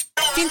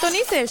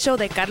Sintonice el show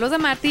de Carlos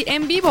Demarty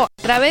en vivo a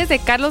través de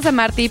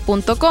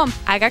carlosdemarty.com.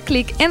 Haga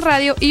clic en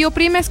radio y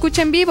oprime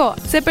escucha en vivo.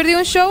 ¿Se perdió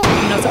un show?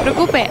 No se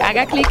preocupe,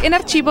 haga clic en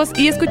archivos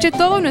y escuche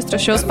todos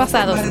nuestros shows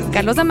pasados.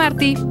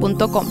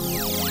 carlosdemarty.com.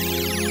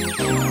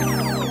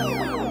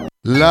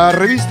 La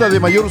revista de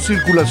mayor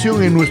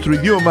circulación en nuestro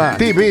idioma,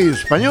 TV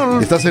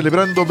Español, está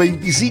celebrando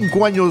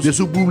 25 años de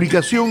su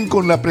publicación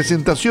con la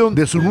presentación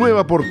de su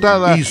nueva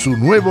portada y su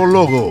nuevo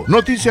logo.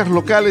 Noticias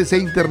locales e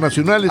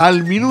internacionales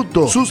al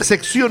minuto, sus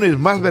secciones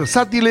más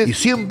versátiles y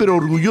siempre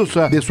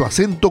orgullosa de su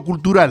acento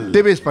cultural.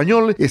 TV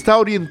Español está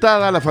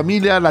orientada a la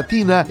familia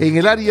latina en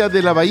el área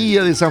de la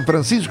Bahía de San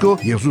Francisco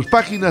y en sus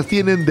páginas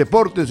tienen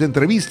deportes,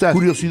 entrevistas,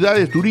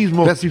 curiosidades,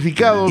 turismo,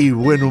 clasificados y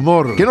buen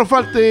humor. Que no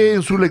falte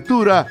en su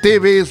lectura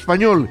TV Español.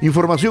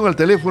 Información al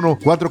teléfono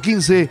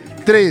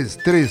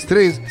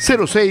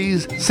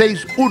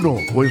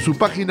 415-333-0661 o en su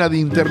página de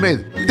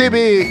internet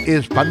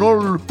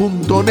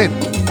tvespanol.net.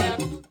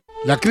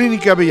 La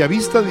Clínica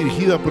Bellavista,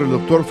 dirigida por el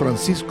doctor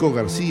Francisco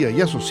García y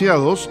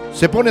Asociados,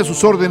 se pone a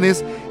sus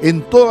órdenes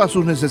en todas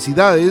sus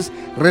necesidades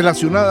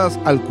relacionadas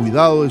al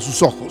cuidado de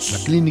sus ojos.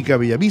 La Clínica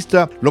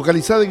Bellavista,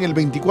 localizada en el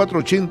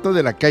 2480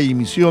 de la calle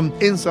Misión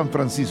en San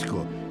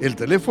Francisco. El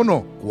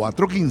teléfono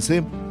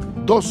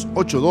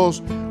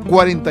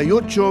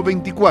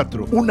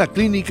 415-282-4824. Una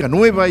clínica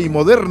nueva y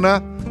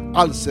moderna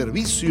al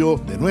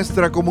servicio de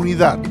nuestra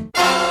comunidad.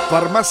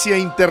 Farmacia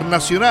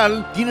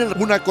Internacional tiene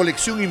una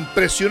colección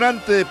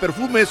impresionante de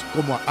perfumes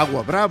como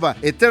Agua Brava,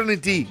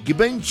 Eternity,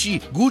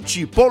 Givenchy,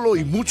 Gucci, Polo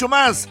y mucho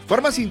más.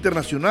 Farmacia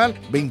Internacional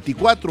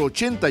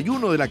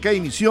 2481 de la calle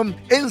Misión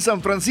en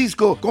San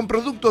Francisco, con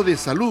productos de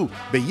salud,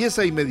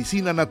 belleza y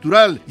medicina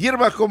natural,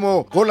 hierbas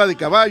como cola de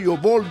caballo,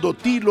 boldo,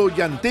 tilo,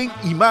 llantén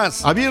y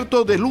más.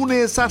 Abierto de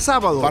lunes a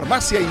sábado.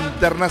 Farmacia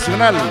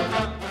Internacional.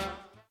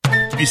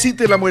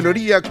 Visite la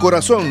mueblería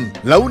Corazón,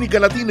 la única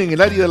latina en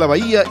el área de la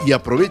Bahía, y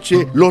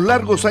aproveche los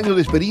largos años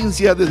de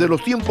experiencia desde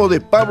los tiempos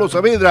de Pablo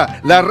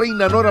Saavedra, la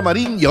reina Nora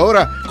Marín y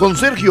ahora con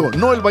Sergio,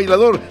 no el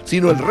bailador,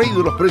 sino el rey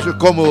de los precios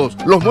cómodos.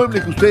 Los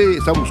muebles que usted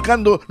está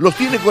buscando los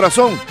tiene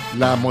Corazón,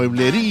 la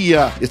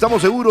mueblería.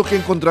 Estamos seguros que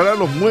encontrará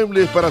los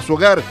muebles para su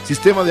hogar,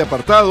 sistema de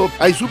apartado,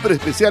 hay súper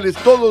especiales,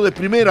 todo de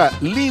primera,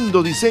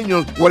 lindo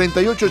diseño.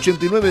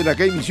 4889 de la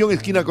calle Misión,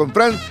 esquina con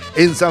Franz,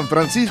 en San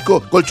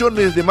Francisco.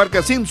 Colchones de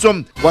marca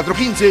Simpson,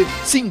 415-584-1005.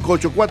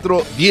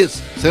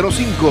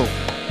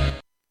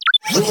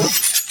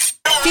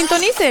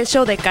 Sintonice el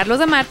show de Carlos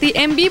Demarty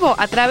en vivo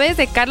a través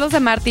de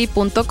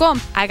carlosdemarty.com.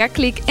 Haga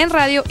clic en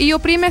radio y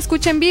oprime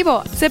escucha en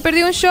vivo. ¿Se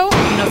perdió un show?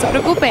 No se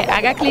preocupe,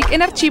 haga clic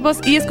en archivos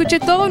y escuche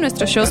todos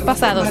nuestros shows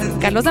pasados.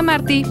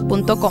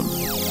 carlosdemarty.com.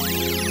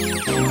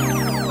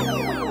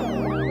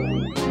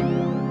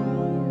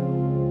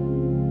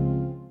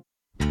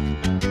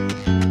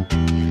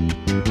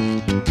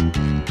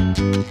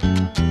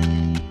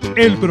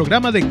 El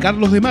programa de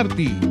Carlos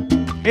Demarty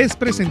es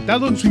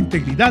presentado en su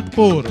integridad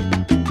por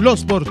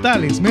Los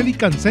Portales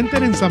Medical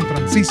Center en San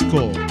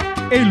Francisco,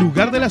 el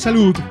lugar de la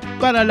salud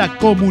para la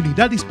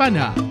comunidad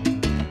hispana.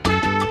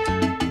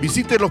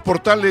 Visite Los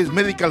Portales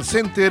Medical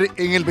Center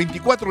en el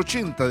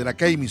 2480 de la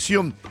calle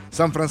Misión,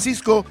 San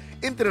Francisco,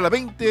 entre la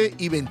 20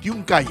 y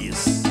 21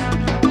 calles.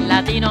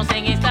 Latinos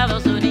en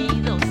Estados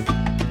Unidos,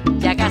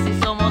 ya casi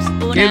somos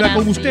una Queda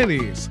con nación.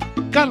 ustedes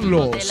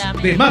Carlos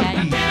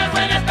Demarty. Latinos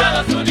en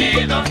Estados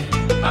Unidos,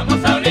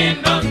 vamos a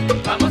unirnos,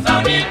 vamos a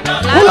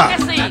unirnos. Hola.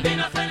 Claro que sí.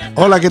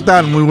 Hola, ¿qué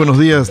tal? Muy buenos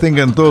días,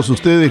 tengan todos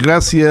ustedes.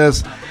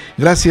 Gracias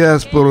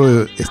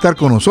por estar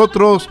con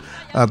nosotros,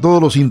 a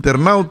todos los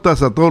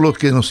internautas, a todos los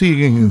que nos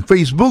siguen en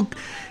Facebook.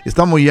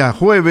 Estamos ya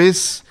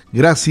jueves.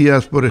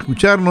 Gracias por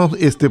escucharnos.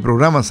 Este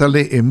programa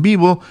sale en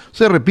vivo,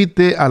 se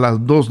repite a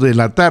las 2 de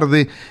la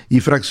tarde y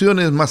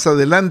fracciones más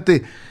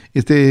adelante.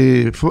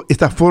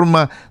 Esta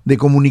forma de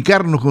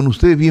comunicarnos con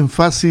ustedes bien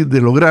fácil de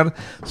lograr.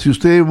 Si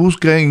usted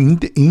busca en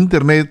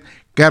internet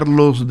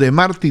Carlos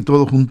Demarty,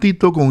 todo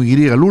juntito con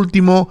Y al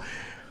último,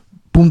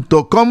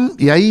 .com,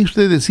 y ahí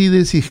usted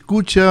decide si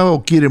escucha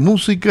o quiere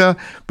música,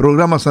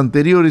 programas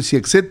anteriores y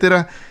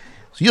etcétera.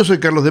 Yo soy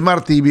Carlos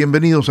Demarty y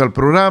bienvenidos al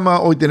programa.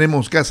 Hoy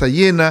tenemos casa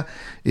llena,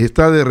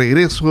 está de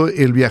regreso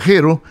el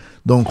viajero,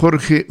 don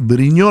Jorge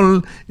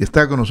Briñol,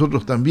 está con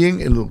nosotros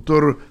también el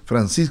doctor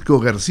Francisco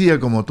García,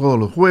 como todos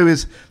los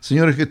jueves.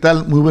 Señores, ¿qué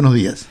tal? Muy buenos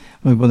días.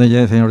 Muy buenos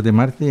días, señor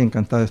Demarty,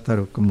 encantado de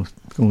estar con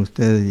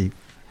usted y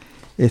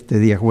este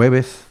día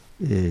jueves,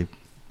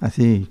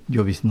 así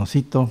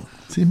lloviznosito.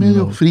 Sí,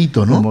 medio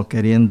frito, ¿no? Como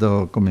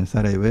queriendo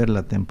comenzar a ver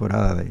la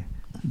temporada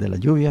de las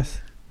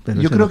lluvias. Pero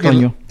yo creo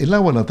que el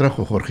agua la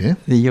trajo Jorge, ¿eh?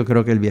 Sí, yo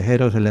creo que el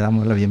viajero se le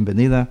damos la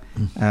bienvenida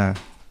a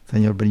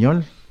señor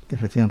Briñol, que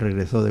recién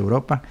regresó de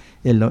Europa,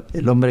 el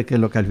hombre que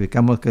lo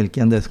calificamos que el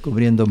que anda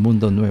descubriendo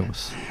mundos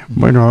nuevos.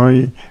 Bueno,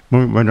 hoy,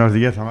 muy buenos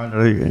días,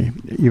 amado.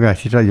 Iba a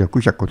decir radio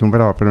escucha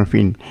acostumbrado, pero en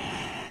fin,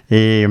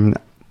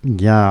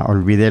 ya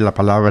olvidé la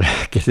palabra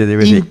que se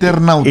debe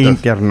Internauta.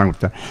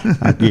 Internauta.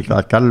 Aquí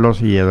está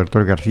Carlos y el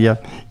doctor García.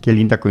 Qué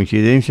linda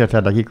coincidencia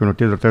estar aquí con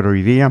usted, doctor,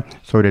 hoy día,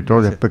 sobre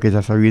todo después que se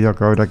ha sabido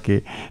que ahora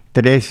que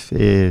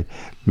 3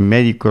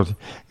 médicos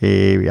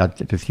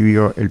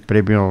recibió el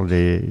premio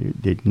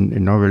de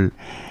Nobel,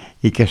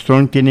 y que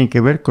tienen que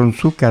ver con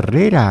su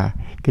carrera,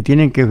 que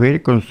tienen que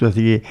ver con su...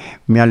 Así que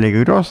me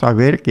alegró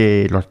saber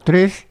que los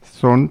tres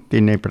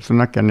tienen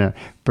personas que han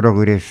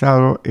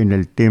progresado en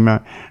el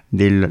tema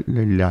de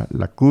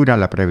la cura,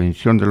 la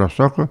prevención de los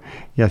ojos,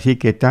 y así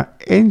que está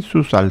en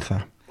su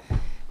salsa.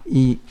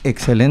 Y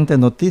excelente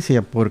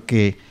noticia,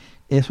 porque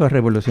eso ha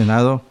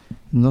revolucionado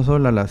no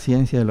solo la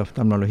ciencia de la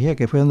oftalmología,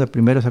 que fue donde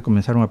primero se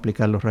comenzaron a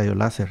aplicar los rayos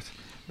láser,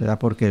 ¿verdad?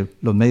 Porque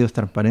los medios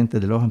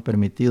transparentes del ojo han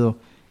permitido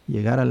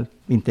llegar al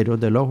interior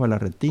del ojo, a la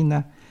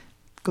retina,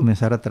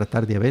 comenzar a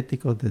tratar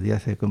diabéticos desde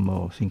hace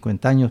como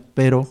 50 años,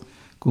 pero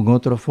con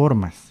otras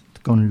formas,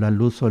 con la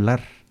luz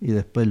solar y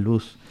después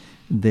luz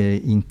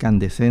de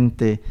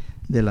incandescente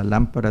de las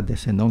lámparas de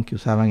xenón que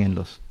usaban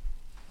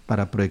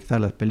para proyectar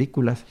las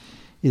películas,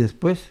 y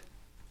después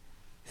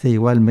se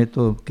llegó al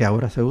método que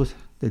ahora se usa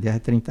desde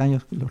hace 30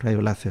 años, los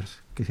rayos láser,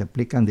 que se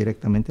aplican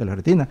directamente a la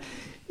retina.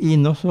 Y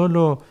no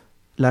solo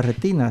la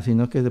retina,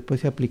 sino que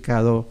después se ha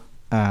aplicado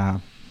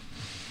a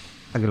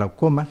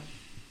glaucoma,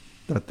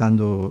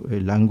 tratando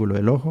el ángulo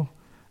del ojo,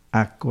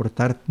 a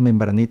cortar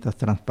membranitas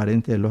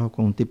transparentes del ojo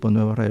con un tipo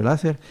nuevo de rayo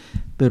láser,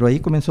 pero ahí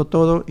comenzó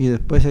todo y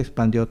después se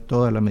expandió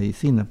toda la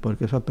medicina,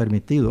 porque eso ha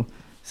permitido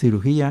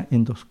cirugía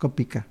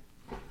endoscópica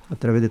a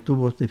través de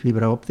tubos de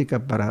fibra óptica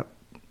para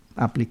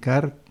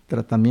aplicar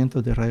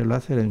tratamientos de rayo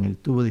láser en el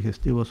tubo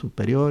digestivo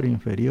superior,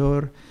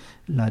 inferior,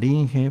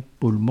 laringe,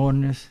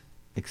 pulmones,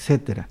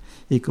 etc.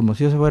 Y como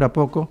si eso fuera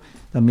poco,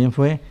 también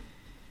fue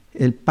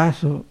el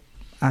paso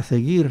a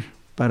seguir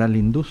para la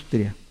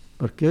industria,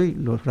 porque hoy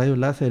los rayos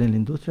láser en la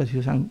industria se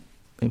usan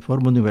en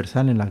forma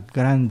universal en las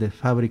grandes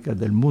fábricas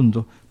del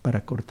mundo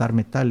para cortar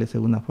metales de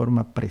una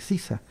forma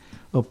precisa,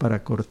 o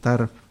para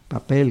cortar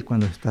papel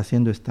cuando se está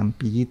haciendo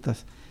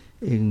estampillitas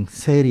en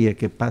serie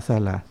que pasa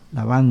la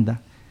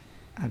banda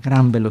a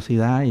gran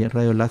velocidad, y el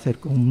rayo láser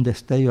con un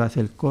destello hace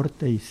el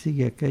corte y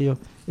sigue aquello.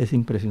 Es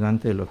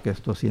impresionante lo que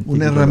estos científicos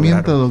Una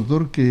herramienta, lograron.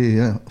 doctor,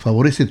 que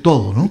favorece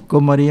todo, ¿no?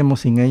 ¿Cómo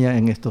haríamos sin ella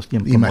en estos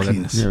tiempos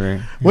Imagínense.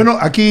 modernos? Bueno,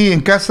 aquí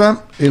en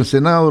casa, el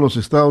Senado de los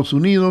Estados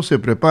Unidos se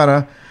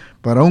prepara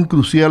para un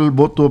crucial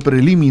voto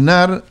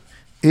preliminar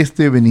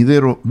este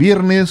venidero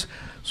viernes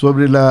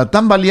sobre la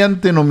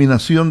tambaleante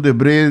nominación de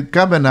Brett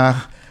Kavanaugh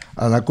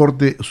a la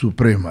Corte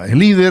Suprema. El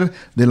líder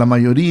de la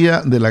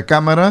mayoría de la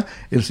Cámara,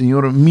 el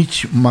señor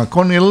Mitch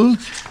McConnell,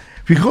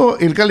 fijó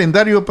el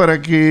calendario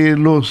para que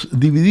los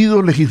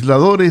divididos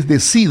legisladores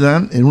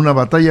decidan en una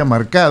batalla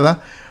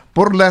marcada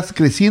por las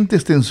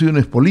crecientes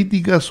tensiones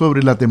políticas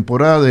sobre la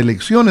temporada de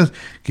elecciones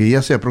que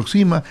ya se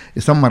aproxima.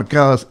 Están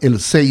marcadas el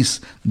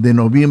 6 de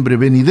noviembre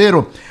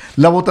venidero.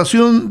 La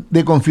votación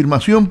de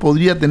confirmación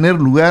podría tener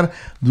lugar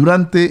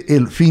durante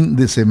el fin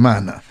de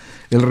semana.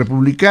 El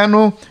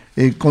republicano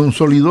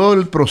consolidó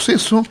el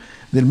proceso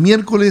del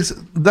miércoles.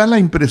 Da la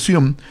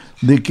impresión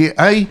de que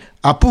hay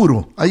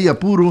apuro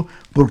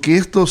porque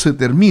esto se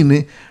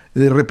termine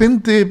de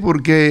repente,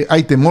 porque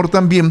hay temor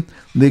también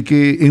de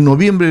que en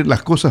noviembre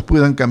las cosas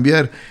puedan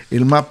cambiar,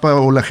 el mapa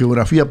o la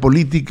geografía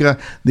política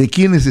de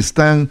quienes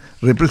están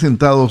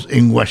representados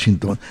en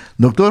Washington.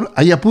 Doctor,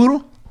 ¿hay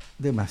apuro?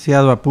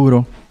 Demasiado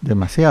apuro,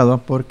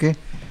 porque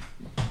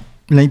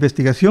la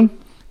investigación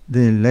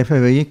del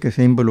FBI que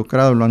se ha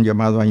involucrado, lo han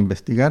llamado a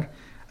investigar,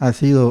 ha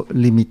sido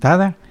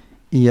limitada,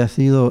 y ha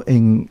sido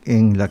en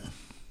los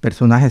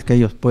personajes que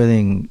ellos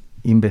pueden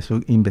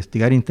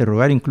investigar,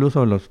 interrogar,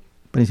 incluso los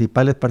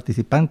principales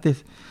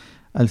participantes.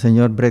 Al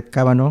señor Brett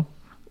Kavanaugh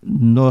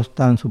no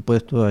están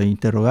supuestos a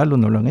interrogarlo,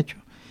 no lo han hecho,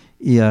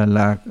 y a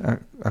la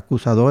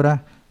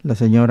acusadora, la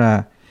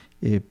señora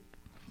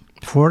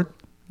Ford,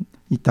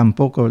 y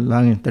tampoco la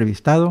han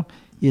entrevistado,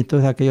 y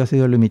entonces aquello ha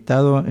sido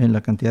limitado en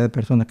la cantidad de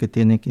personas que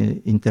tienen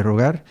que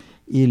interrogar,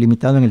 y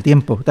limitado en el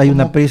tiempo. Hay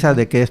una prisa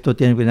de que esto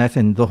tiene que terminarse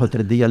en 2 o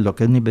 3 días, lo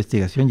que es una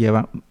investigación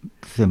lleva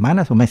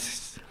semanas o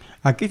meses.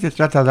 Aquí se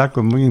trata de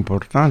algo muy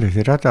importante.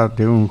 Se trata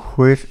de un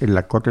juez en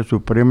la Corte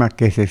Suprema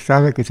que se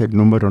sabe que es el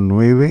número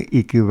 9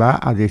 y que va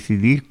a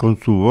decidir con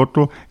su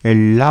voto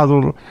el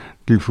lado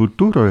del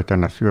futuro de esta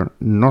nación,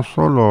 no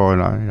solo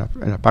en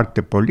la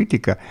parte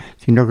política,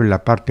 sino que en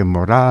la parte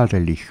moral,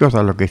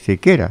 religiosa, lo que se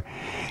quiera.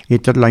 Y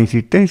esta es la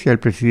insistencia del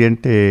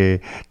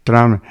presidente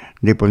Trump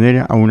de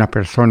poner a una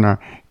persona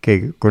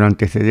que con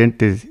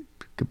antecedentes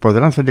que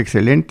podrán ser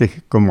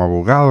excelentes como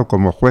abogado,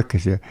 como juez, que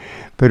sea,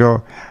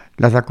 pero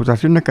las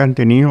acusaciones que han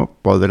tenido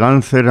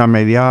podrán ser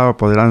remediadas,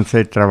 podrán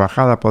ser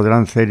trabajadas,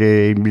 podrán ser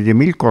de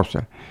 1000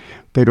 cosas,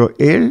 pero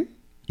él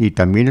y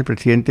también el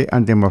presidente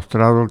han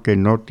demostrado que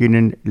no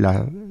tienen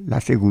la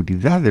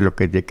seguridad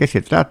de qué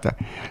se trata.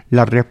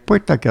 La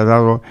respuesta que ha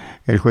dado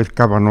el juez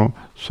Kavanaugh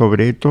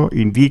sobre esto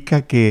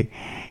indica que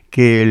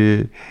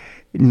él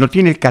no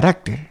tiene el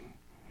carácter,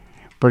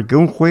 porque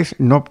un juez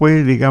no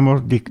puede,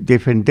 digamos,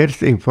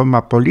 defenderse en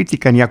forma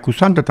política, ni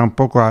acusando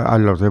tampoco a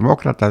los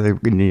demócratas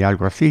ni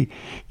algo así.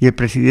 Y el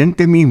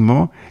presidente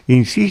mismo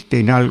insiste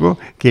en algo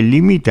que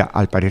limita,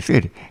 al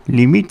parecer,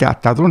 limita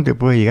hasta dónde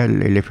puede llegar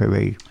el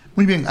FBI.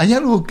 Muy bien, hay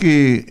algo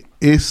que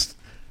es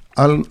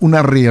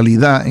una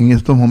realidad en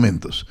estos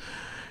momentos.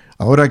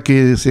 Ahora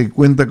que se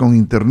cuenta con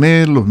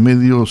Internet, los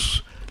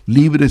medios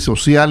libres,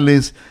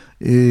 sociales,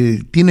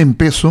 tienen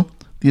peso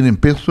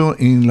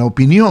en la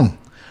opinión.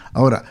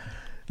 Ahora,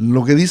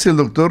 lo que dice el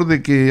doctor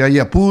de que hay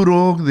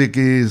apuro, de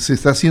que se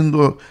está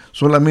haciendo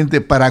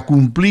solamente para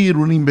cumplir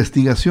una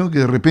investigación que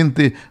de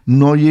repente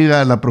no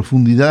llega a la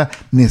profundidad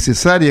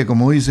necesaria,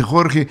 como dice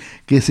Jorge,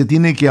 que se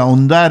tiene que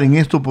ahondar en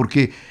esto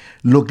porque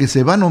lo que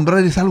se va a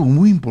nombrar es algo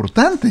muy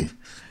importante.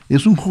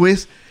 Es un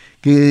juez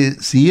que,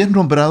 si es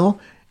nombrado,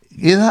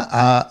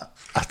 queda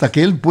hasta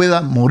que él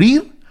pueda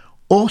morir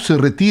o se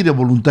retire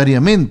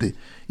voluntariamente.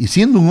 Y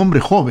siendo un hombre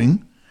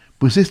joven,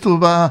 pues esto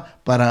va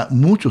para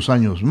muchos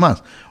años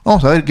más.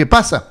 Vamos a ver qué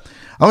pasa.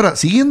 Ahora,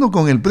 siguiendo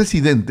con el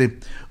presidente,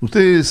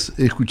 ustedes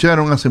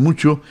escucharon hace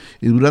mucho,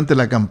 y durante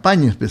la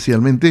campaña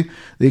especialmente,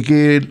 de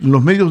que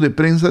los medios de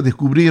prensa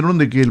descubrieron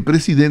de que el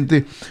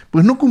presidente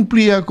pues no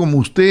cumplía como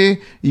usted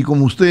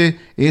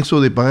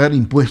eso de pagar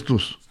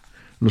impuestos.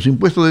 Los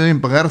impuestos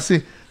deben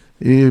pagarse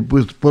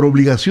pues por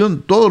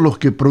obligación. Todos los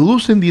que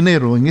producen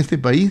dinero en este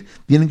país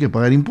tienen que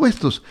pagar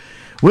impuestos.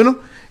 Bueno,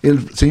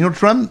 el señor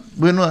Trump,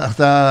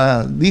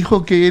 hasta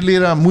dijo que él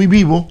era muy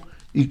vivo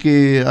y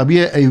que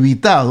había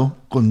evitado,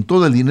 con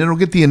todo el dinero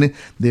que tiene,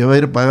 de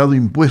haber pagado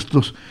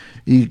impuestos,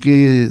 y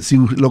que si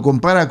lo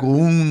compara con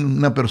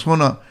una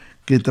persona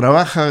que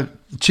trabaja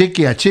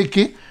cheque a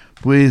cheque,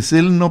 pues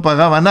él no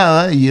pagaba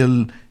nada y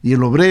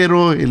el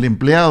obrero, el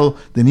empleado,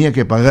 tenía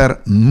que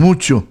pagar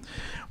mucho.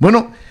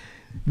 Bueno,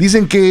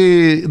 dicen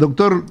que,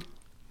 doctor,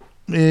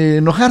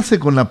 enojarse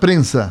con la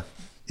prensa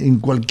en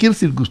cualquier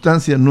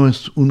circunstancia no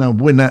es una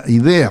buena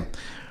idea,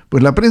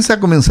 pues la prensa ha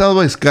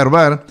comenzado a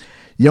escarbar,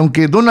 y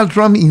aunque Donald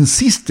Trump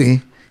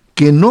insiste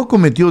que no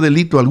cometió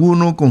delito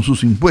alguno con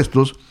sus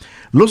impuestos,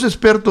 los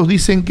expertos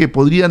dicen que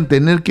podrían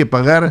tener que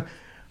pagar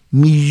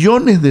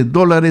millones de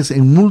dólares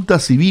en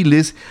multas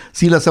civiles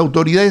si las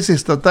autoridades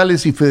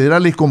estatales y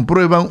federales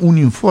comprueban un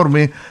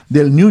informe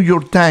del New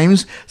York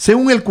Times,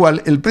 según el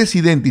cual el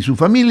presidente y su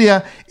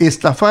familia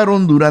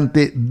estafaron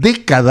durante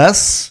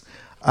décadas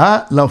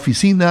a la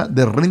Oficina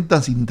de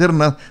Rentas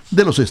Internas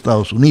de los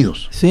Estados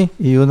Unidos. Sí,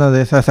 y una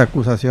de esas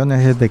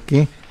acusaciones es de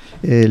que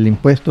el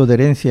impuesto de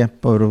herencia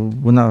por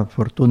una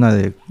fortuna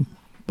de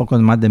poco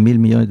más de $1,000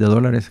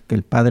 millones que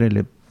el padre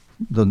le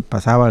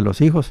pasaba a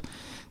los hijos,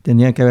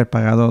 tenía que haber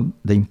pagado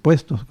de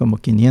impuestos como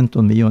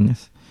 500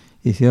 millones.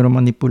 Hicieron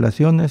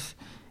manipulaciones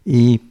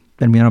y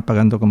terminaron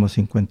pagando como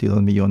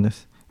 52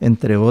 millones,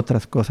 entre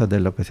otras cosas de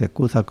lo que se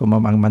acusa,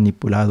 como han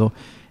manipulado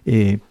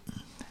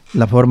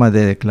la forma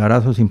de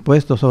declarar sus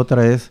impuestos.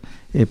 Otra es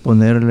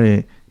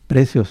ponerle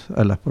precios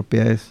a las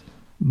propiedades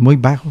muy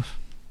bajos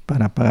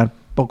para pagar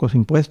pocos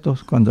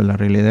impuestos, cuando la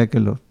realidad es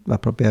que las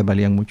propiedades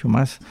valían mucho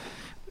más.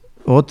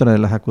 Otra de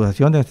las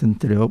acusaciones,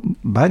 entre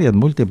varias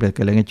múltiples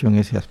que le han hecho en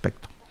ese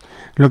aspecto.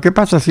 Lo que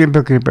pasa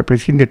siempre que el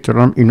presidente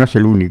Trump, y no es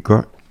el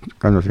único,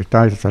 cuando se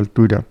está a esa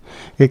altura,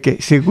 es que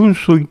según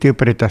su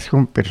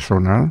interpretación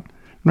personal,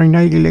 no hay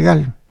nada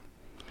ilegal.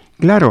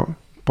 Claro,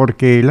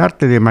 porque el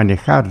arte de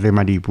manejar, de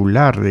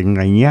manipular, de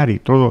engañar y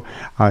todo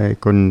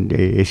con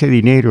ese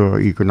dinero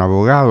y con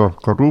abogados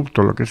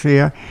corruptos, lo que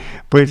sea,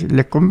 pues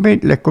les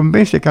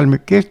convence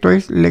que esto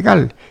es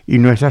legal, y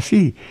no es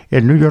así.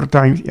 El New York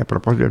Times, y a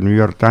propósito del New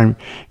York Times,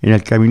 en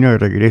el camino de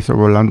regreso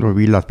volando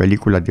vi las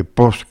películas de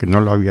Post, que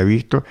no lo había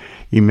visto,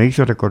 y me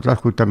hizo recordar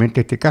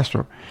justamente este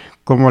caso,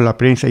 como la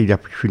prensa y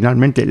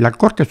finalmente la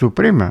Corte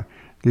Suprema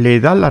le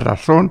da la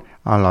razón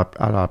a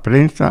la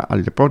prensa,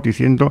 al deporte,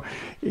 diciendo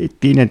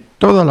tiene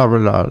toda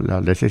la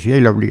necesidad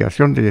y la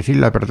obligación de decir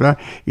la verdad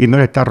y no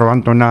le está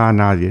robando nada a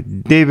nadie.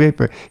 Debe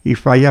y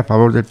falla a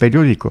favor del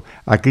periódico.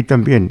 Aquí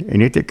también,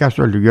 en este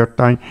caso el New York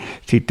Times,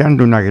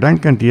 citando una gran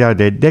cantidad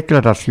de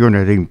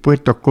declaraciones de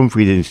impuestos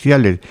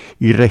confidenciales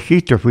y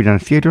registros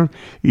financieros,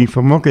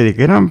 informó que de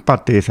gran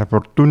parte de esa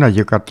fortuna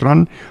llegó a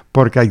Trump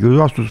porque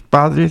ayudó a sus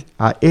padres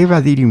a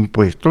evadir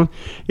impuestos,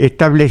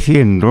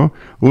 estableciendo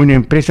una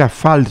empresa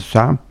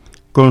falsa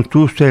con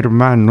sus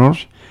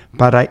hermanos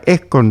para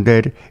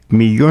esconder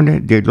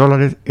millones de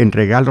dólares en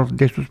regalos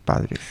de sus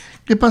padres.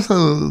 ¿Qué pasa,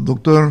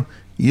 doctor?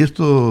 Y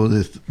esto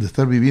de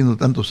estar viviendo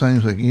tantos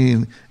años aquí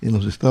en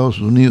los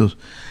Estados Unidos,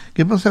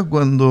 ¿qué pasa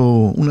cuando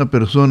una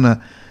persona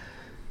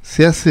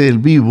se hace el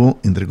vivo,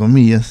 entre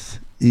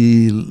comillas,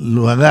 y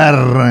lo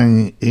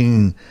agarran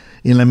en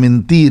la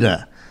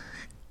mentira?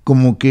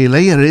 Como que el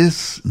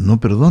IRS no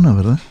perdona,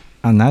 ¿verdad?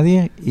 A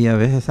nadie, y a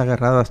veces ha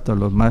agarrado hasta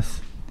los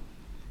más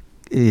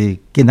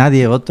que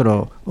nadie,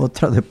 otro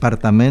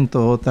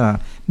departamento, otro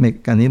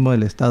mecanismo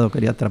del Estado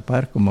quería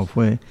atrapar, como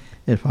fue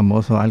el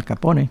famoso Al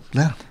Capone.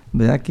 Claro.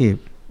 ¿Verdad? Que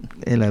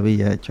él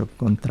había hecho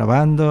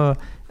contrabando,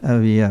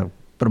 había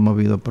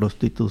promovido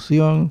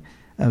prostitución,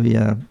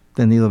 había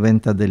tenido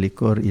ventas de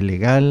licor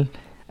ilegal,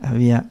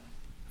 había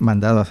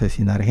mandado a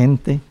asesinar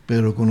gente.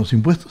 Pero con los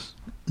impuestos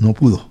no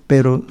pudo.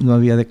 Pero no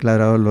había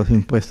declarado los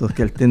impuestos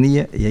que él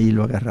tenía, y ahí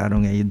lo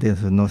agarraron, y ahí de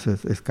eso no se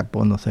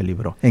escapó, no se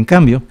libró. En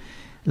cambio,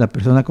 la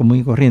persona común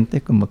y corriente,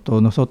 como todos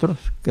nosotros,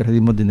 que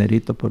recibimos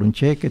dinerito por un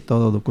cheque,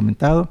 todo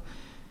documentado,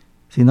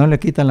 Si no le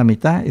quitan la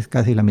mitad, es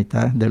casi la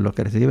mitad de lo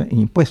que reciben en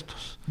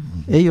impuestos.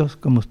 Ellos,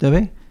 como usted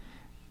ve,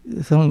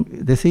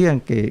 decían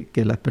que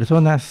las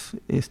personas,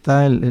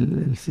 está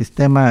el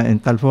sistema en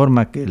tal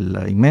forma que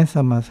la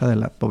inmensa masa de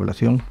la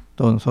población,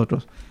 todos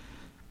nosotros,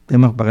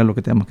 tenemos que pagar lo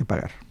que tenemos que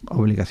pagar,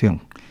 obligación.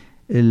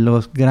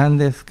 Los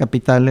grandes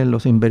capitales,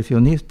 los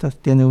inversionistas,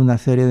 tienen una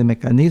serie de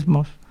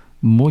mecanismos,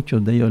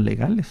 muchos de ellos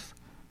legales,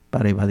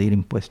 para evadir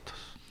impuestos,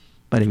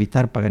 para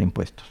evitar pagar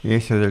impuestos.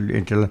 Esa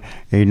es la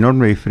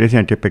enorme diferencia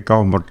entre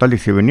pecados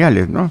mortales y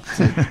veniales, ¿no?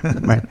 Sí.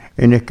 Bueno,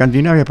 en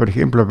Escandinavia, por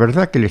ejemplo, es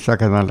verdad que le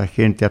sacan a la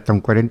gente hasta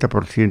un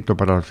 40%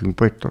 para los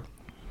impuestos,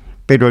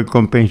 pero en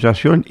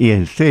compensación y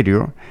en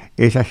serio,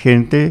 esa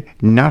gente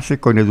nace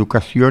con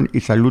educación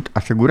y salud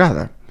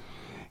asegurada.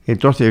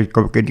 Entonces,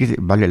 como que dice,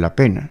 vale la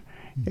pena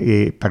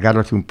pagar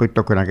los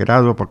impuestos con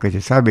agrado, porque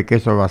se sabe que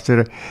eso va a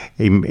ser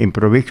en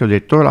provecho de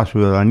toda la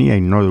ciudadanía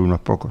y no de unos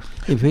pocos.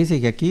 Y fíjese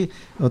que aquí,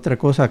 otra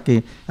cosa,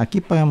 que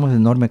aquí pagamos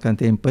enorme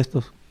cantidad de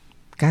impuestos,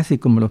 casi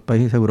como los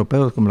países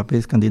europeos, como los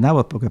países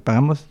escandinavos, porque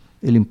pagamos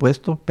el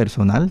impuesto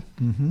personal,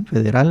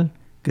 federal,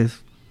 que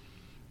es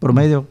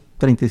promedio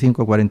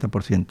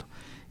 35-40%.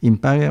 Y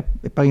paga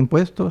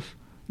impuestos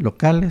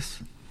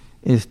locales,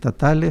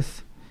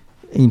 estatales,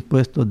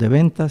 impuestos de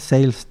ventas,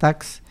 sales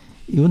tax,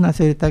 y una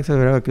serie de taxas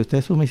agregadas que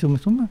usted suma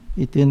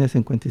y tiene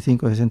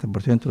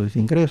 55-60% de sus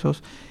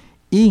ingresos,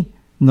 y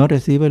no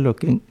recibe lo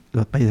que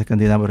los países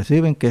escandinavos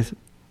reciben, que es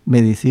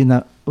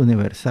medicina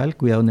universal,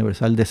 cuidado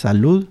universal de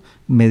salud,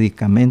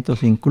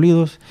 medicamentos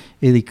incluidos,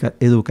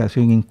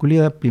 educación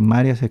incluida,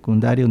 primaria,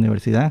 secundaria,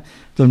 universidad.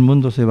 Todo el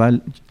mundo se va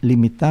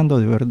limitando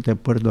de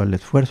acuerdo al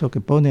esfuerzo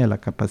que pone, a la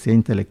capacidad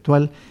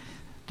intelectual.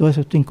 Todo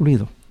eso está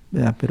incluido,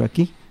 ¿verdad? Pero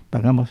aquí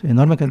pagamos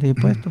enorme cantidad de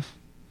impuestos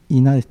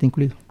y nada está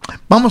incluido.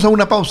 Vamos a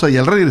una pausa y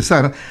al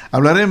regresar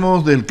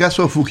hablaremos del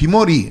caso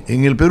Fujimori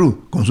en el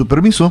Perú. Con su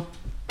permiso.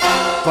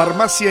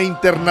 Farmacia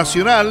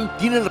Internacional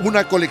tiene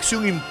una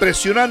colección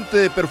impresionante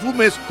de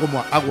perfumes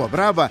como Agua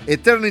Brava,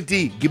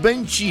 Eternity,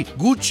 Givenchy,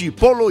 Gucci,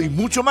 Polo y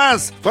mucho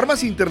más.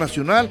 Farmacia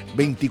Internacional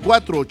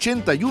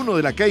 2481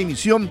 de la calle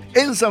Misión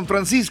en San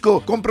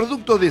Francisco, con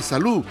productos de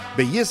salud,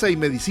 belleza y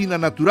medicina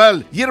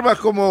natural, hierbas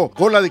como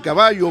cola de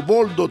caballo,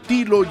 boldo,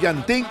 tilo,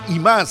 llantén y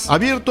más.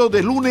 Abierto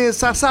de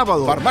lunes a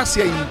sábado.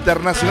 Farmacia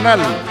Internacional.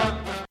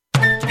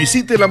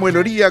 Visite la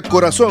mueblería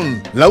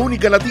Corazón, la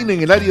única latina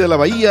en el área de la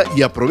Bahía,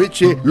 y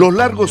aproveche los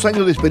largos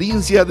años de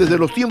experiencia desde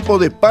los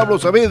tiempos de Pablo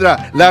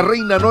Saavedra, la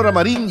reina Nora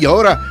Marín y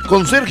ahora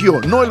con Sergio,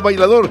 no el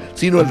bailador,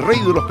 sino el rey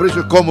de los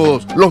precios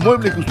cómodos. Los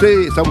muebles que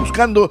usted está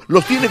buscando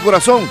los tiene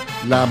Corazón,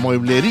 la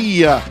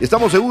mueblería.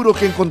 Estamos seguros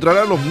que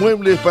encontrará los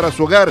muebles para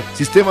su hogar,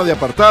 sistema de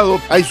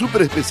apartado, hay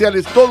súper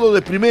especiales, todo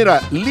de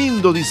primera,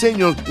 lindo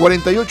diseño.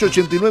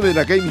 4889 de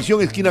la calle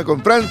Misión, esquina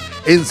con Franz,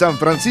 en San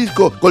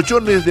Francisco.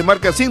 Colchones de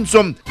marca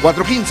Simpson,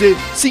 415-584-1005.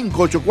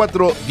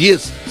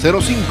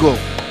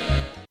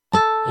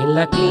 En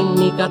la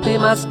clínica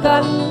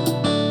Temascal,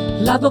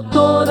 la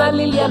doctora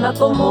Liliana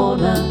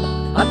Tomona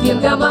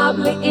atiende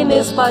amable en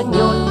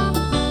español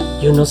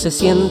y uno se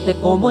siente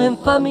como en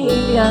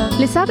familia.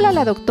 Les habla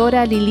la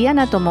doctora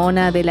Liliana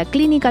Tomona de la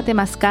Clínica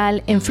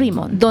Temascal en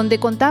Fremont, donde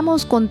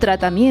contamos con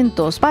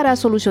tratamientos para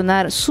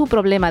solucionar su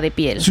problema de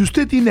piel. Si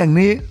usted tiene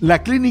acné,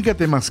 la Clínica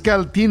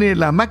Temascal tiene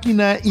la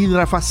máquina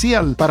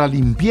hidrafacial para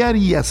limpiar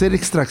y hacer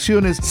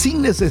extracciones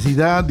sin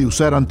necesidad de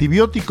usar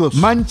antibióticos.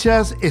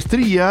 Manchas,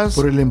 estrías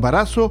por el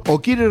embarazo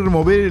o quiere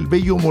remover el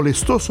vello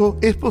molestoso,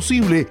 es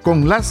posible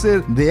con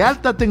láser de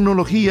alta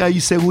tecnología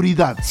y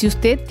seguridad. Si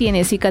usted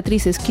tiene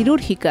cicatrices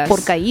quirúrgicas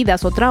por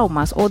caídas o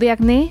traumas o de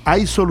acné,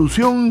 hay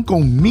solución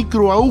con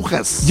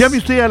microagujas. Llame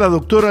usted a la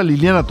doctora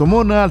Liliana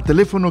Tomona al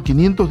teléfono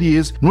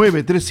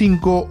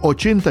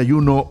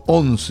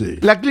 510-935-8111.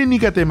 La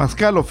Clínica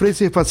Temascal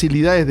ofrece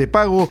facilidades de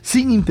pago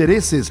sin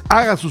intereses.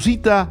 Haga su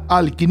cita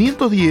al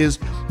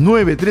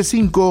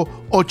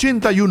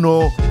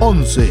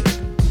 510-935-8111.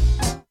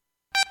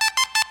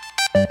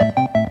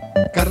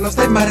 Carlos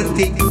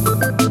Demarty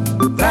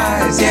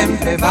trae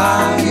siempre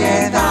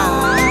variedad.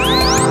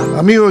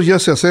 Amigos, ya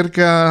se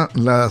acercan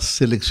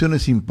las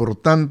elecciones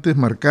importantes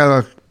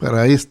marcadas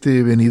para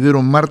este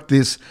venidero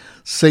martes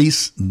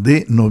 6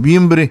 de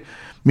noviembre.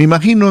 Me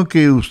imagino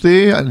que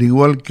usted, al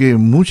igual que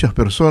muchas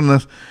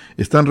personas,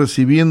 están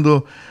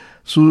recibiendo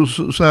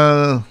sus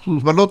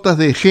balotas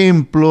de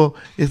ejemplo,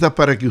 estas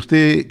para que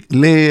usted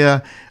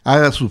lea,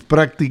 haga sus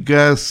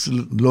prácticas,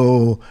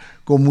 lo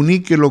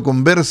comunique, lo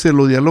converse,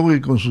 lo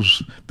dialogue con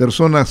sus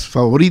personas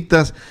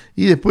favoritas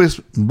y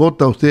después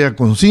vota usted a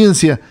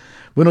conciencia.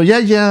 Bueno,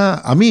 ya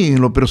a mí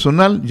en lo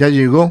personal ya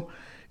llegó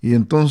y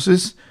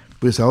entonces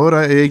pues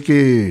ahora hay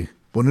que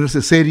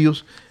ponerse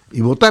serios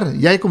y votar.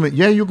 Ya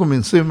yo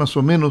comencé más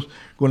o menos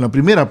con la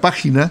primera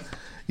página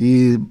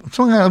y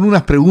son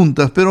algunas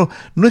preguntas, pero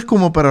no es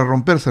como para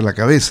romperse la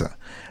cabeza.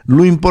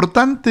 Lo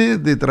importante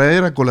de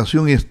traer a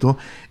colación esto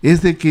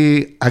es de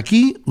que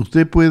aquí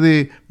usted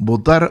puede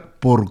votar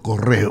por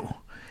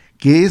correo,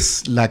 que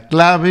es la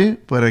clave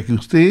para que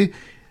usted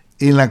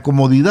en la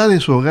comodidad de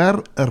su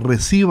hogar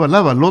reciba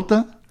la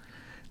balota,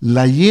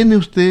 la llene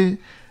usted,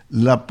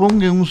 la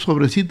ponga en un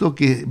sobrecito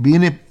que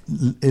viene,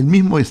 el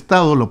mismo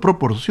Estado lo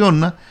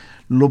proporciona,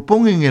 lo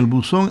ponga en el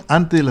buzón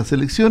antes de las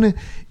elecciones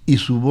y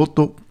su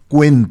voto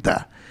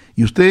cuenta.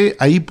 Y usted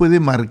ahí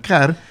puede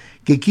marcar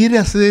que quiere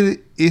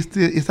hacer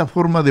esta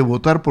forma de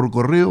votar por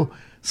correo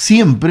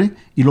siempre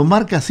y lo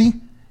marca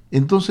así.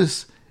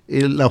 Entonces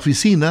la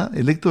oficina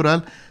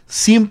electoral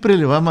siempre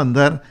le va a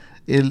mandar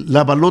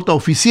la balota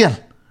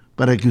oficial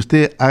para que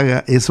usted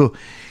haga eso.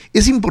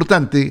 Es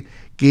importante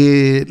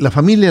que la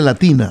familia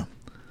latina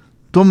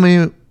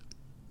tome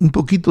un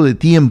poquito de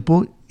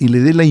tiempo y le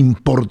dé la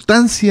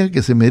importancia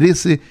que se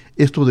merece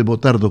esto de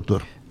votar,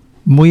 doctor.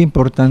 Muy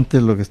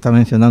importante lo que está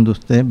mencionando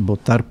usted,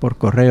 votar por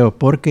correo,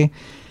 porque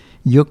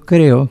yo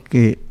creo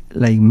que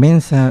la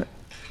inmensa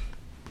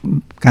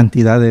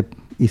cantidad de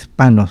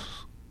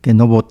hispanos que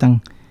no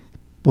votan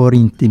por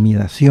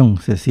intimidación,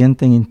 se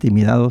sienten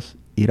intimidados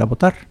ir a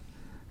votar,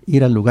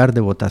 ir al lugar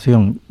de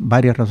votación.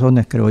 Varias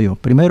razones, creo yo.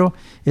 Primero,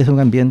 es un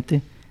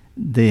ambiente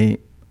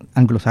de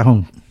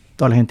anglosajón.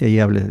 Toda la gente allí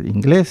habla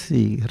inglés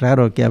y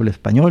raro que hable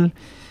español.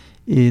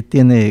 Y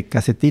tiene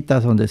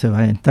casetitas donde se va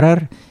a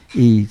entrar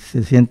y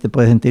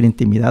puede sentir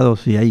intimidado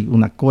si hay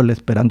una cola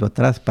esperando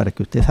atrás para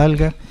que usted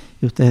salga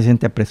y usted se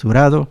siente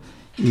apresurado.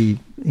 Y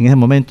en ese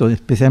momento,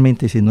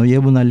 especialmente si no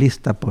lleva una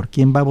lista por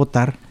quién va a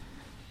votar,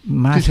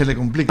 más se le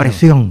complica,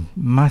 presión,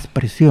 más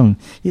presión.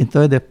 Y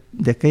entonces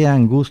de aquella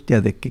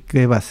angustia de que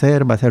qué va a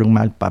ser un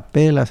mal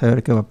papel, a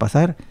saber qué va a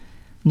pasar,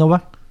 no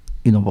va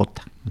y no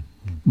vota.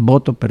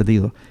 Voto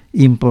perdido.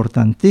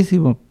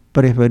 Importantísimo,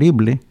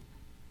 preferible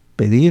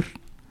pedir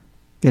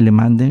que le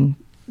manden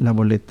la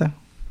boleta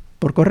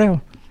por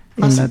correo.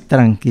 En la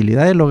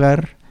tranquilidad del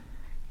hogar,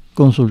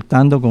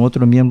 consultando con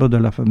otros miembros de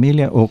la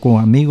familia o con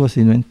amigos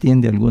si no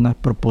entiende algunas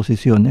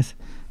proposiciones,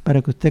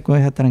 para que usted con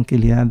esa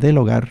tranquilidad del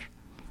hogar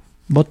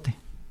vote,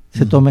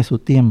 se tome su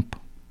tiempo.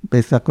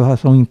 Esas cosas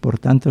son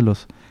importantes,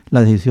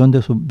 la decisión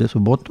de su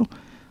voto,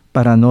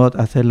 para no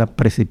hacerla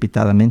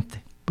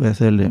precipitadamente. Puede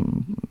hacerle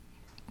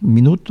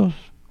minutos,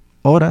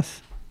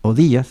 horas o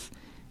días,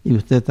 y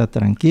usted está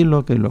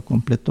tranquilo que lo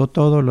completó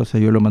todo, lo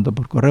selló, lo mandó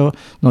por correo,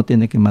 no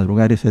tiene que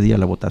madrugar ese día a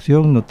la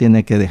votación, no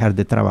tiene que dejar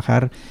de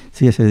trabajar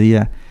si ese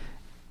día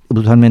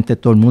usualmente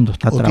todo el mundo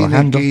está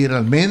trabajando. Tiene que ir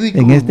al médico.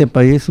 En este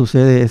país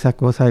sucede esa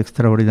cosa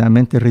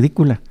extraordinariamente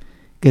ridícula,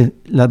 que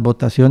las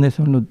votaciones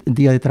son los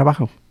días de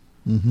trabajo.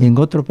 En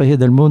otros países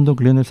del mundo,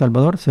 incluyendo El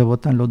Salvador, se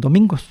votan los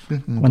domingos,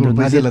 cuando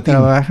nadie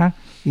trabaja,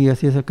 y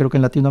así es creo que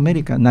en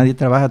Latinoamérica, nadie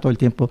trabaja todo el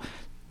tiempo,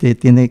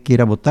 tiene que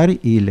ir a votar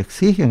y le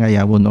exigen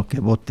allá a uno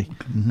que vote,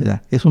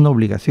 ¿verdad? Es una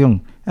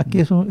obligación. Aquí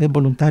eso es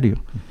voluntario,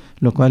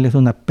 lo cual es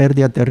una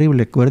pérdida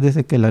terrible.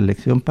 Acuérdese que la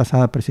elección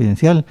pasada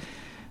presidencial,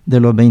 de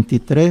los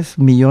 23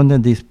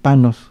 millones de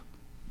hispanos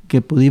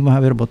que pudimos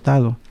haber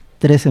votado,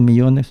 13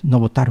 millones no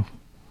votaron.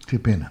 Qué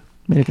pena.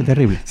 Mire qué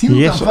terrible. Si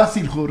no tan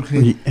fácil,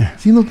 Jorge,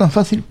 si no tan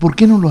fácil, ¿por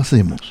qué no lo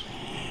hacemos?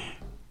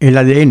 El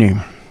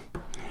ADN,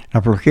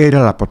 la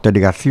flojera, la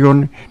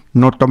postergación,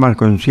 no toman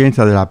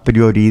conciencia de la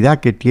prioridad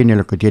que tiene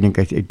lo que tienen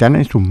que hacer. Están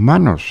en sus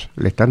manos,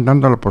 le están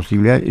dando la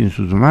posibilidad en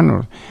sus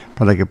manos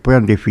para que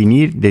puedan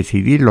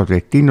decidir los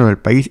destinos del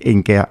país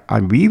en que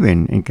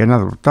viven, en que han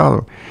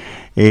adoptado.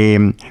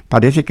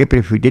 Parece que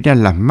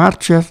preferirían las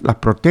marchas, las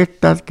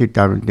protestas,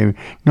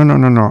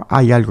 no,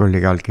 hay algo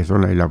legal que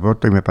son el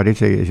voto, y me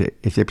parece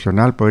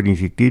excepcional poder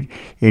insistir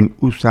en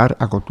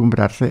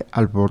acostumbrarse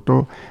al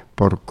voto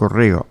por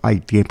correo.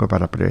 Hay tiempo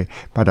para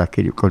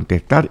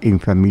contestar,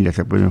 en familia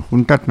se pueden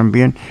juntar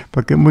también,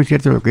 porque es muy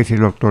cierto lo que dice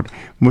el doctor.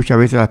 Muchas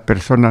veces las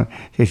personas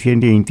se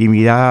sienten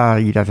intimidadas a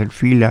ir a hacer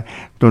fila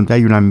donde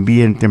hay un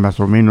ambiente más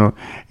o menos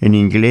en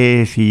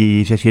inglés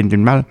y se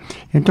sienten mal.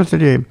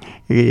 Entonces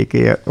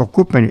que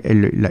ocupen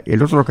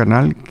el otro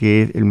canal,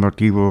 que es el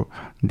motivo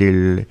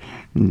del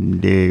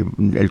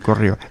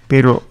correo.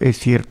 Pero es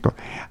cierto,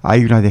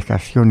 hay una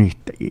dejación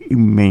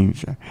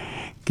inmensa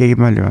que hay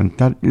que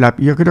levantar.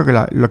 Yo creo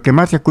que lo que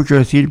más escucho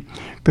decir,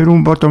 pero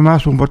un voto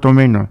más, un voto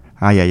menos.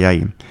 Ahí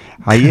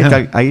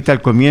está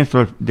el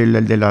comienzo del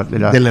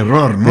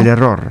error, ¿no? Del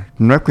error.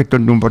 No es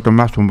cuestión de un voto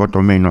más, un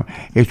voto menos.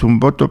 Es un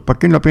voto, ¿por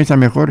qué no piensa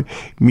mejor?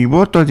 Mi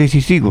voto es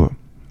decisivo.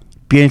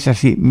 Piensa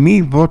así,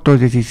 mi voto es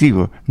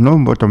decisivo, no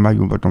un voto más y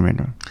un voto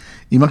menos.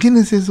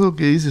 Imagínense eso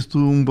que dices tú,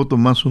 un voto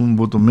más o un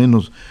voto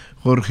menos,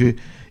 Jorge.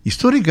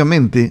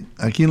 Históricamente,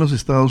 aquí en los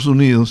Estados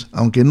Unidos,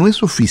 aunque no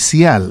es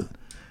oficial,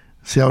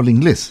 se habla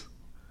inglés.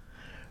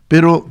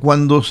 Pero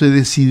cuando se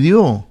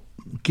decidió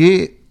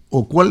qué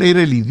o cuál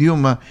era el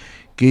idioma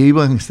que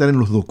iban a estar en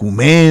los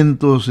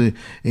documentos, en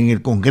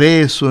el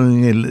Congreso,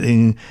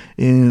 en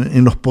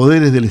los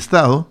poderes del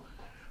Estado,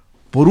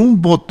 por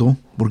un voto,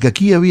 porque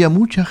aquí había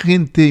mucha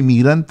gente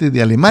inmigrante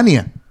de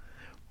Alemania,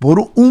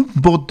 por un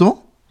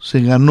voto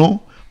se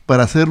ganó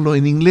para hacerlo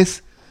en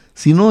inglés.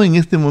 Si no, en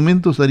este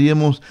momento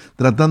estaríamos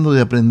tratando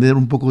de aprender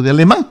un poco de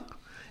alemán.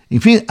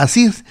 En fin,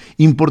 así es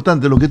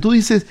importante. Lo que tú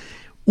dices,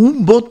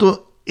 un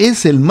voto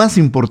es el más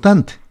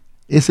importante.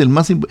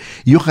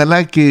 Y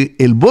ojalá que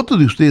el voto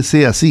de usted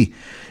sea así.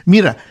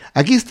 Mira,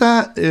 aquí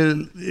está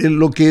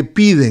lo que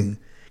piden,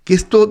 que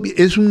esto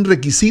es un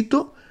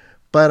requisito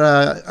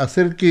para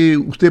hacer que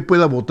usted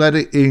pueda votar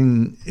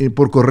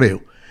por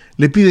correo.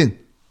 Le piden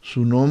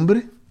su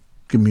nombre,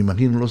 que me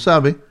imagino lo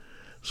sabe,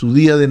 su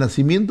día de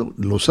nacimiento,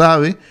 lo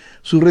sabe,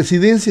 su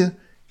residencia,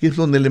 que es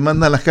donde le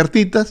mandan las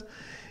cartitas,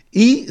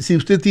 y si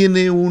usted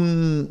tiene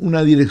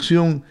una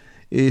dirección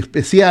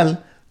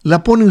especial,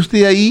 la pone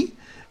usted ahí.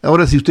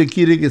 Ahora, si usted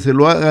quiere que se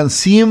lo hagan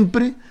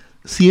siempre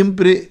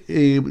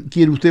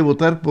quiere usted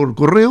votar por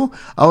correo.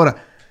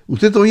 Ahora,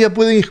 usted todavía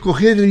puede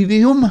escoger el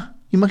idioma,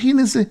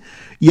 imagínense.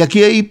 Y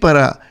aquí hay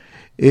para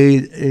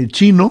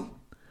chino,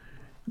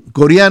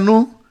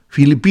 coreano,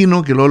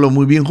 filipino, que lo habla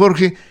muy bien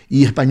Jorge,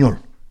 y español.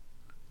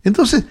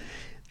 Entonces,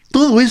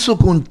 todo eso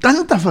con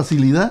tanta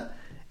facilidad,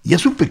 ya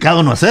es un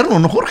pecado no hacerlo,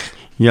 ¿no, Jorge?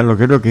 Ya lo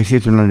creo que sí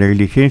es una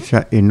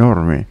negligencia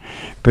enorme,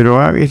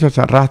 pero eso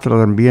se arrastra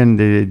también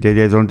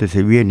de donde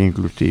se viene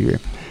inclusive.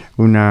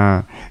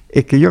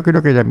 Es que yo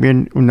creo que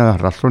también una de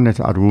las razones,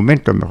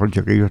 argumentos, mejor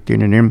dicho, que ellos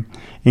tienen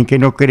en que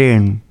no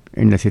creen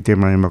en el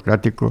sistema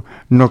democrático,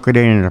 no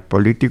creen en los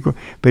políticos,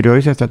 pero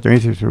esa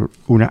también es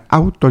una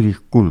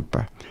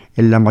autodisculpa.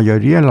 En la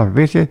mayoría de las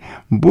veces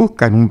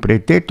buscan un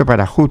pretexto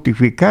para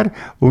justificar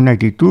una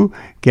actitud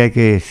que hay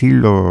que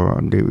decirlo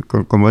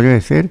como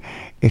debe ser,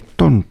 es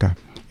tonta,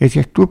 es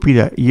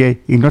estúpida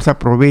y no se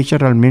aprovecha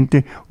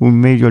realmente un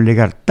medio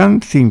legal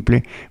tan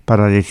simple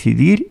para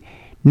decidir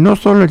no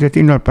solo el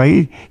destino del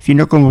país,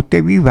 sino como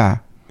usted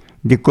viva.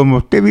 De cómo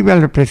usted viva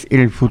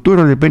el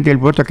futuro depende del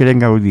voto que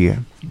tenga hoy día.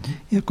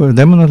 Y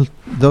acordémonos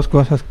dos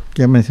cosas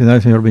que ha mencionado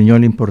el señor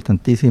Viñola,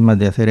 importantísimas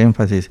de hacer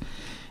énfasis.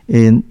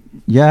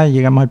 Ya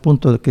llegamos al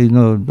punto de que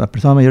la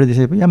persona mayor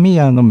dice, a mí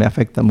ya no me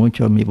afecta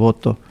mucho mi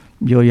voto,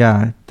 yo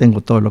ya tengo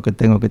todo lo que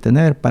tengo que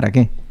tener, ¿para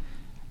qué?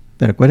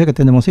 Pero recuerde que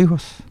tenemos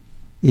hijos,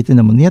 y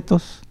tenemos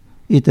nietos,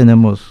 y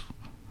tenemos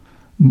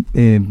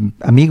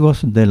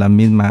amigos de la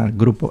misma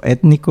grupo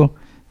étnico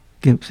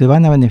que se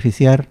van a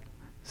beneficiar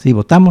si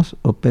votamos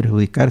o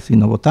perjudicar si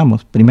no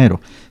votamos, primero.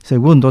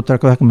 Segundo, otra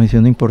cosa que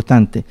mencionó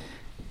importante,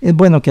 es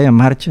bueno que haya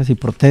marchas y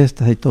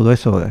protestas y todo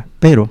eso, ¿verdad?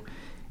 Pero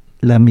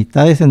la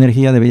mitad de esa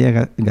energía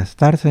debería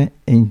gastarse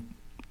en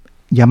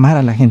llamar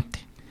a la gente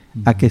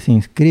a que se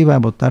inscriba a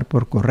votar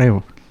por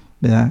correo,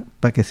 ¿verdad?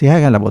 Para que se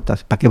haga la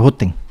votación, para que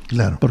voten.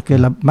 Claro. Porque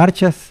las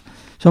marchas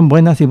son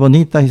buenas y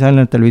bonitas y salen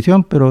en la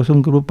televisión, pero es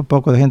un grupo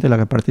poco de gente la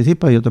que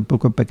participa y otro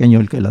poco pequeño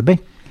el que las ve.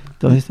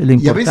 Entonces,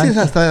 y a veces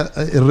hasta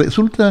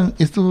resultan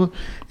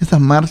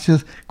estas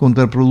marchas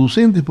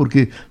contraproducentes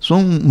porque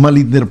son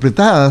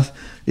malinterpretadas.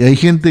 Y hay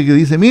gente que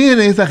dice,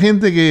 mire, esa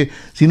gente que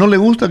si no le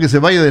gusta que se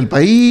vaya del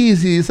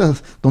país y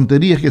esas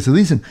tonterías que se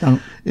dicen.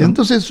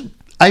 Entonces,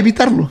 a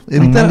evitar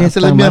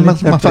hacer las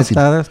vidas más fácil.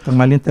 Tan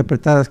mal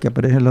interpretadas que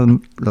aparecen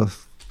los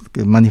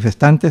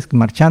manifestantes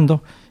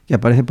marchando, que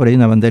aparece por ahí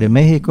una bandera de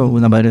México,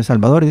 una bandera de El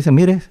Salvador, y dicen,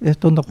 mire,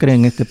 esto no creen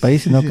en este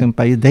país, sino que en el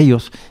país de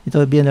ellos.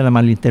 Entonces viene la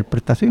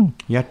malinterpretación.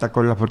 Y hasta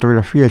con la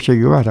fotografía de Che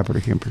Guevara, por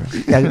ejemplo.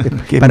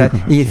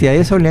 Y si a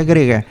eso le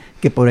agrega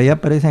que por ahí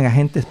aparecen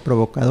agentes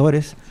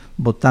provocadores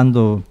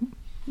botando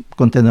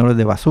contenedores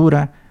de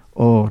basura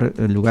o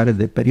lugares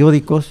de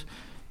periódicos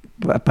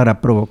para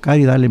provocar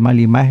y darle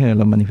mala imagen a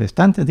los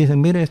manifestantes. Dicen,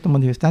 mire, estos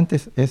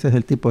manifestantes, ese es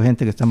el tipo de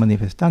gente que está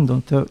manifestando.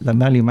 Entonces, la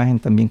mala imagen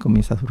también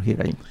comienza a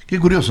surgir ahí. Qué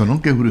curioso, ¿no?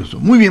 Qué curioso.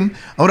 Muy bien,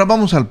 ahora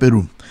vamos al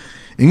Perú.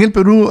 En el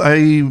Perú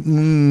hay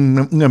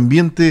un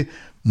ambiente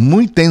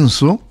muy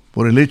tenso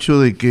por el hecho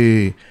de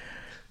que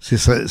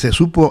se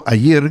supo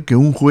ayer que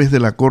un juez de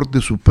la Corte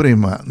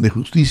Suprema de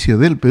Justicia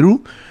del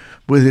Perú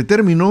pues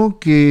determinó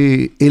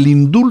que el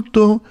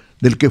indulto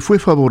del que fue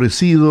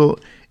favorecido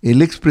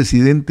el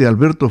expresidente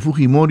Alberto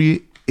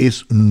Fujimori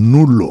es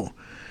nulo.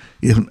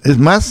 Es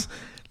más,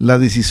 la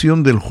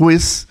decisión del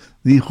juez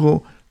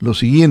dijo lo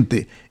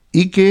siguiente,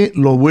 y que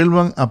lo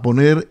vuelvan a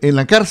poner en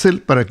la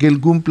cárcel para que él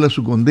cumpla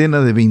su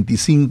condena de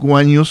 25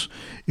 años,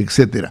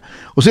 etcétera.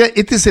 O sea,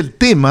 este es el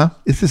tema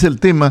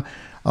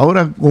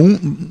ahora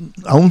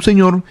a un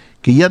señor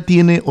que ya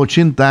tiene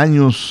 80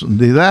 años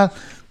de edad,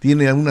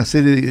 tiene una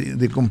serie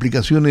de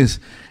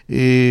complicaciones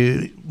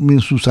en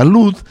su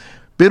salud,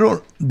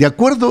 pero de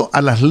acuerdo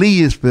a las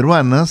leyes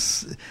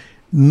peruanas,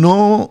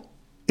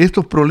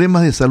 estos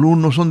problemas de salud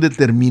no son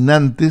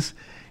determinantes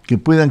que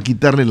puedan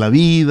quitarle la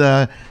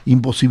vida,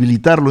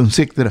 imposibilitarlo,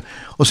 etcétera.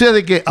 O sea,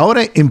 de que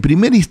ahora en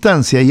primera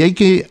instancia, y hay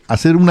que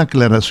hacer una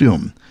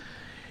aclaración,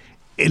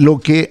 lo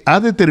que ha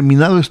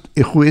determinado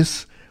este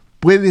juez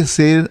puede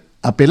ser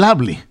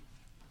apelable.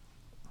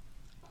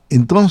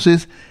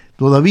 Entonces,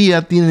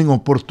 todavía tienen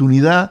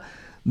oportunidad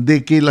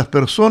de que las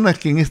personas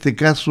que en este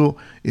caso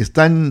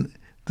están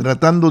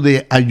tratando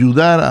de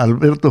ayudar a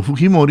Alberto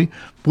Fujimori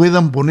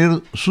puedan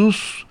poner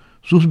sus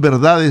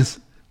verdades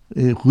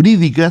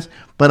jurídicas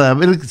para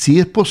ver si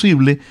es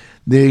posible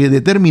de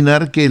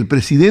determinar que el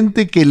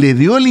presidente que le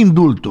dio el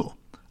indulto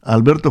a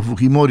Alberto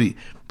Fujimori,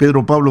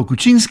 Pedro Pablo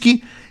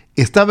Kuczynski,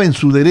 estaba en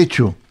su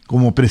derecho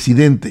como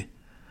presidente.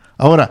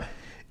 Ahora,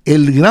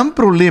 el gran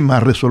problema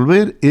a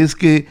resolver es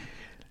que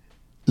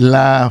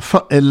la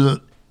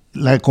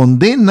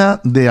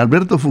condena de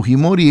Alberto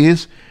Fujimori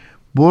es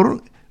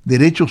por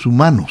derechos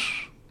humanos.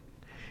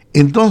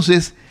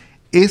 Entonces,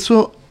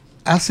 eso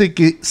hace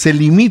que se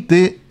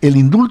limite el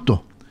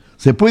indulto.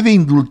 Se puede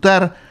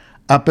indultar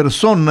a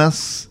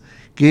personas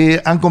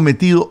que han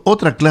cometido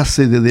otra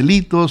clase de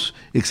delitos,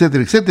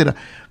 etcétera, etcétera.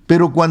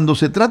 Pero cuando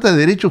se trata de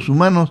derechos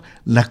humanos,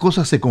 las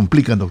cosas se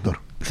complican, doctor.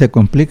 Se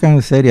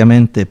complican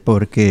seriamente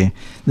porque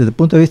desde el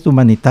punto de vista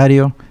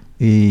humanitario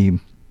y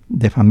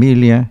de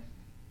familia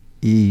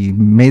y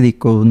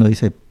médico, uno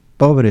dice,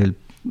 pobre,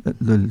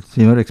 el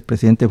señor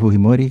expresidente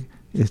Fujimori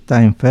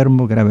está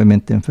enfermo,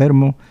 gravemente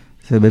enfermo,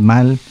 se ve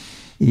mal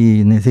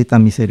y necesita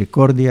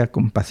misericordia,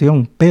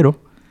 compasión,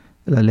 pero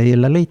la ley es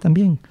la ley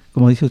también.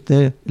 Como dice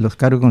usted, los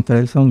cargos contra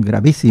él son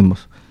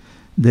gravísimos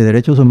de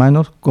derechos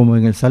humanos, como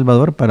en El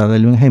Salvador, para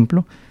darle un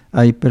ejemplo,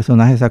 hay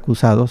personajes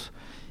acusados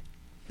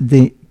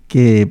de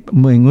que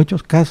en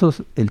muchos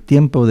casos el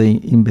tiempo de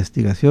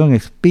investigación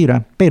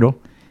expira, pero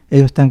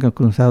ellos están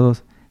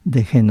acusados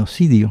de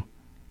genocidio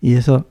y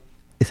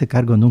ese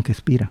cargo nunca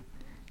expira.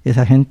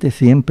 Esa gente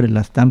siempre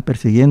la están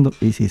persiguiendo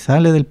y si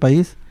sale del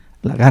país,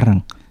 la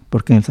agarran,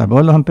 porque en El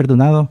Salvador los han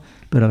perdonado,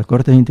 pero las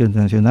cortes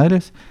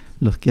internacionales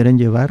los quieren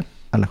llevar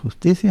a la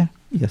justicia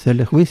y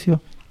hacerle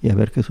juicio y a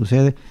ver qué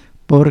sucede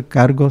por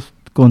cargos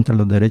contra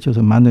los derechos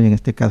humanos y en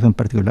este caso en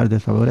particular de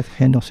El Salvador es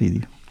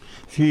genocidio.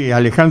 Sí,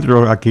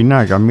 Alejandro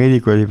Aquinaga,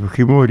 médico de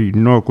Fujimori,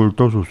 no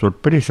ocultó su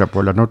sorpresa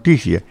por la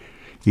noticia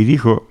y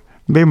dijo: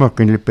 vemos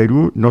que en el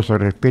Perú no se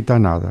respeta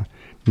nada,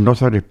 no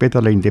se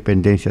respeta la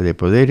independencia de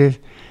poderes,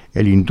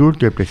 el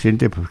indulto del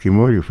presidente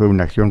Fujimori fue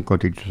una acción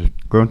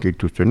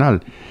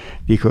constitucional,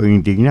 dijo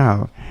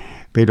indignado.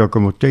 Pero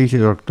como usted dice,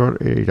 doctor,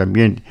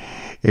 también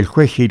el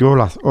juez giró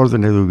las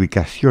órdenes de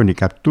ubicación y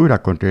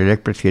captura contra el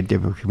expresidente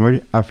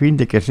Fujimori a fin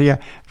de que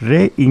sea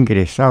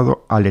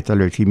reingresado al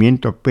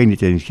establecimiento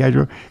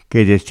penitenciario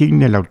que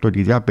designe la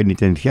autoridad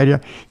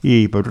penitenciaria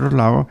y, por otro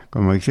lado,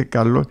 como dice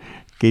Carlos,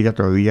 queda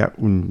todavía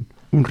un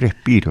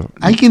respiro.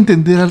 Hay que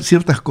entender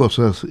ciertas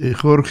cosas,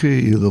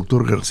 Jorge y el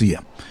doctor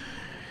García.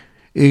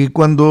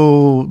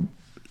 Cuando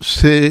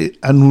se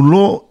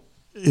anuló,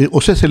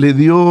 se le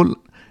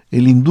dio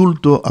el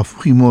indulto a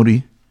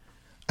Fujimori,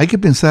 hay que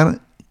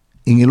pensar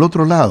en el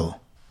otro lado.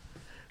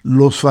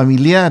 Los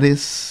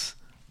familiares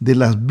de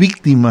las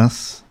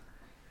víctimas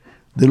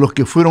de los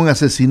que fueron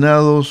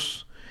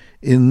asesinados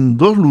en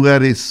 2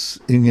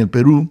 lugares en el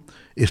Perú,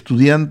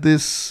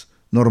 estudiantes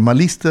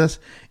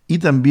normalistas y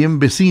también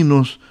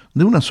vecinos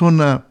de una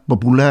zona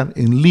popular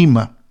en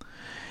Lima.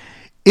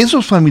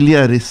 Esos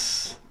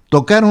familiares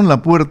tocaron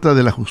la puerta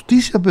de la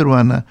justicia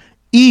peruana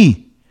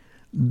y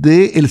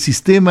del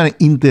sistema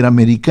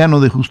interamericano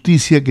de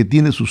justicia que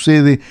tiene su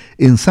sede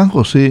en San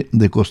José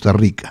de Costa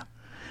Rica.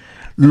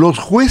 Los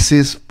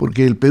jueces,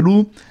 porque el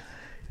Perú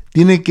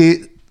tiene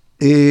que,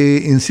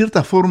 en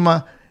cierta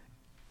forma,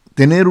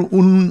 tener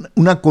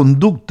una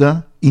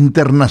conducta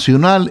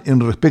internacional en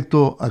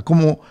respecto a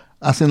cómo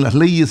hacen las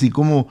leyes y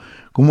cómo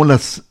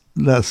las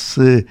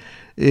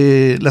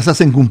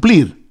hacen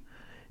cumplir.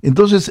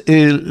 Entonces,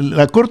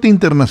 la Corte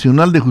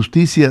Internacional de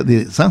Justicia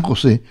de San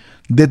José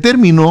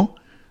determinó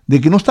de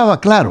que no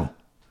estaba claro,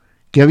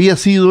 que había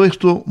sido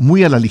esto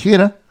muy a la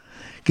ligera,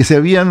 que se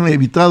habían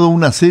evitado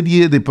una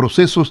serie de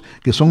procesos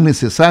que son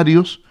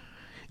necesarios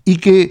y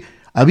que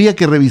había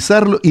que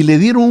revisarlo, y le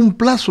dieron un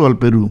plazo al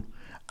Perú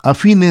a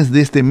fines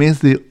de este mes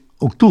de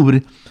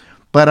octubre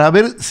para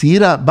ver si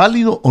era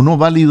válido o no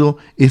válido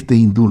este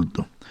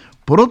indulto.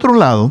 Por otro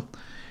lado,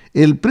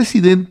 el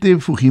presidente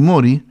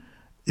Fujimori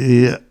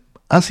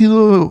ha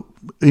sido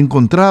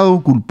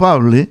encontrado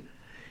culpable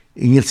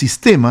en el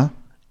sistema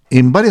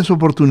en varias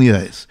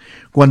oportunidades.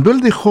 Cuando él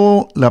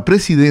dejó la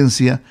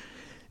presidencia,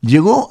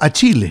 llegó a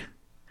Chile.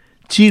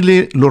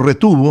 Chile lo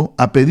retuvo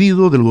a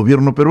pedido del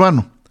gobierno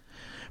peruano.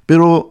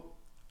 Pero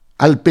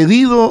al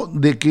pedido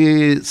de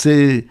que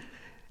se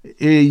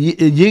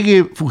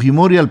llegue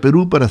Fujimori al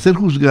Perú para ser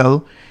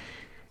juzgado,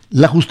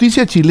 la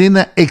justicia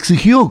chilena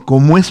exigió,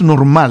 como es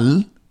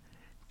normal,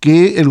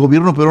 que el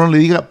gobierno peruano le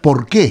diga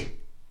por qué.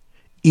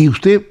 Y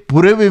usted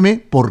pruébeme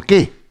por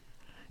qué.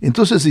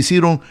 Entonces se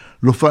hicieron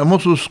los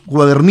famosos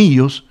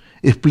cuadernillos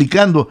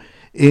explicando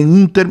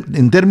en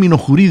términos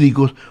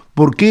jurídicos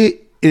por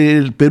qué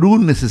el Perú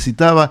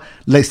necesitaba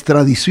la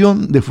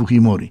extradición de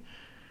Fujimori.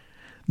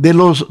 De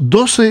los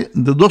 12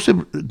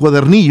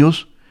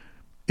 cuadernillos,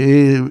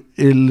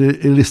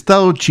 el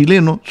Estado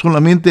chileno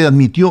solamente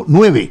admitió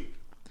 9.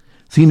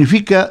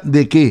 Significa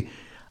de que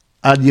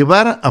al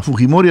llevar a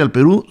Fujimori al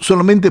Perú,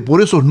 solamente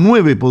por esos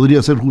 9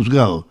 podría ser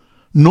juzgado,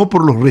 no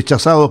por los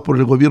rechazados por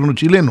el gobierno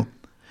chileno.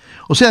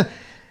 O sea,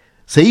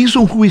 se hizo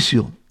un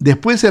juicio,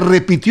 después se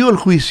repitió el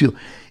juicio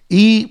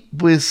y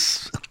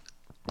pues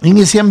en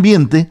ese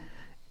ambiente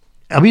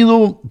ha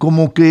habido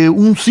como que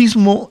un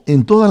sismo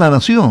en toda la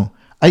nación.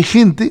 Hay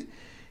gente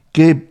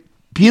que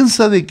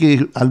piensa de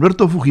que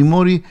Alberto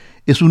Fujimori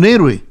es un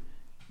héroe,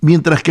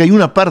 mientras que hay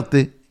una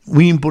parte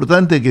muy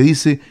importante que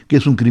dice que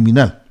es un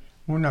criminal.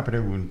 Una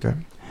pregunta.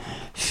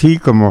 Sí,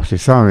 como se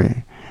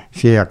sabe,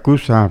 se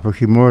acusa a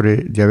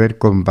Fujimori de haber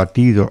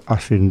combatido a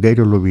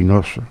Sendero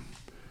Luminoso.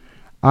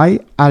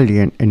 ¿Hay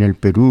alguien en el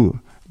Perú,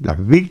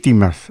 las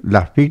víctimas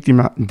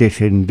de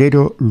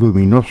Sendero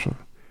Luminoso,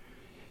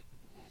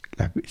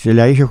 ¿Se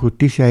le ha hecho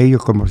justicia a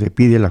ellos como se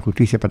pide la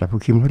justicia para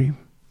Fujimori?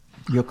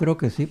 Yo creo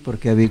que sí,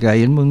 porque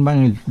Abigail Mundman,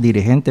 el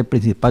dirigente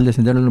principal de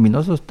Sendero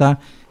Luminoso, está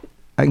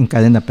en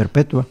cadena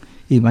perpetua.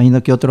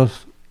 Imagino que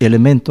otros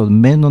elementos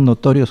menos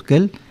notorios que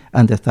él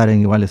han de estar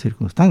en iguales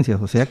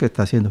circunstancias, o sea que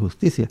está haciendo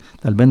justicia,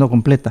 tal vez no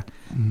completa,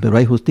 pero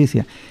hay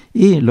justicia.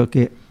 Y lo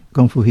que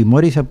con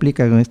Fujimori se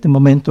aplica en este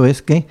momento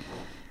es que,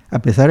 a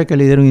pesar de que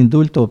le dieron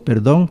indulto o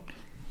perdón,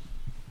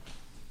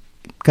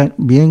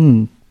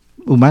 bien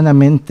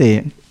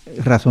humanamente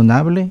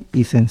razonable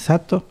y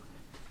sensato,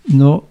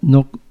 no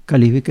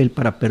califica él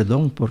para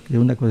perdón, porque es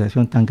una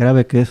acusación tan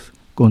grave que es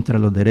contra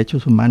los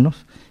derechos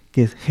humanos,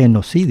 que es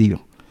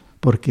genocidio.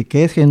 Porque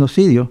 ¿qué es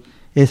genocidio?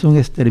 Es un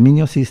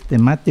exterminio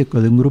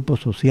sistemático de un grupo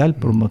social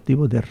por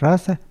motivos de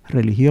raza,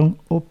 religión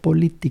o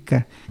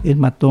política. Él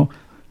mató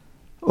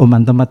o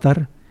mandó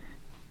matar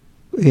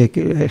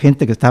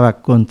gente que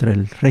estaba contra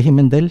el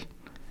régimen de él,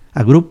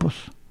 a grupos,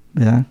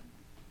 ¿verdad?,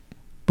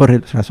 por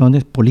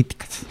razones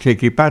políticas. Se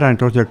equipara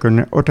entonces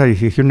con otras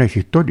decisiones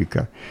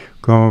históricas,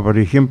 como por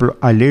ejemplo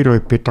al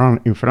héroe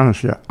Pétain en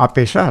Francia, a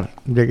pesar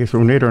de que es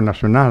un héroe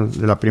nacional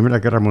de la Primera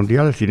Guerra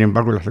Mundial, sin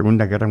embargo en la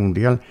Segunda Guerra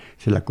Mundial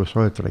se le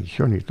acusó de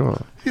traición y todo.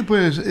 Sí,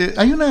 pues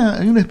hay una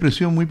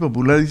expresión muy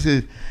popular,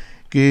 dice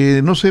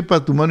que no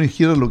sepa tu mano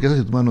izquierda lo que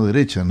hace tu mano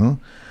derecha, ¿no?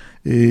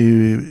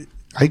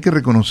 Hay que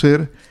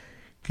reconocer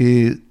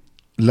que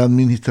la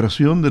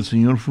administración del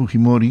señor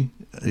Fujimori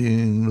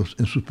en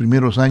sus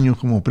primeros años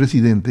como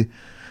presidente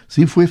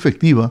sí fue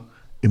efectiva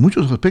en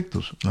muchos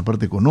aspectos, la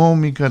parte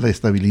económica, la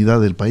estabilidad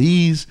del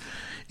país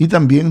y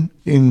también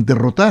en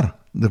derrotar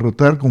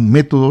con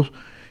métodos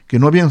que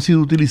no habían sido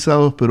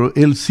utilizados, pero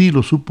él sí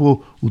lo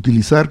supo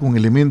utilizar con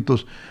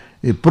elementos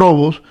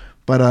probos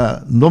para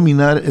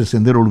dominar el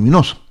Sendero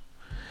Luminoso.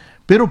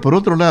 Pero por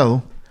otro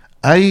lado,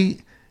 hay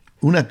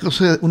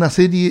una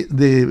serie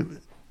de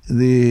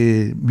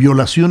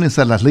violaciones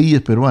a las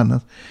leyes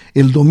peruanas,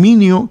 el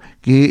dominio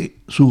que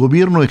su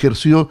gobierno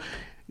ejerció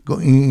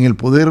en el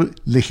poder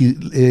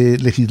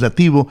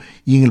legislativo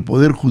y en el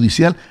poder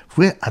judicial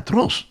fue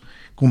atroz.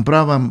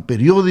 Compraban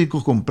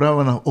periódicos,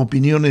 compraban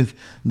opiniones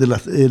de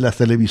las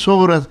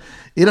televisoras,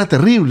 era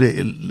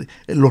terrible,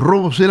 los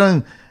robos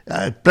eran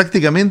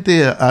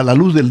prácticamente a la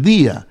luz del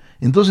día.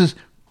 Entonces,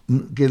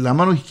 que la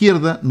mano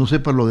izquierda no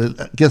sepa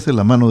qué hace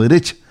la mano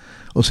derecha.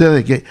 O sea,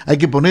 de que hay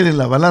que poner en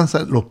la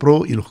balanza los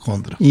pros y los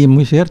contras. Y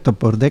muy cierto,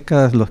 por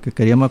décadas los que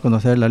queríamos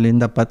conocer la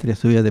linda patria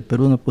suya de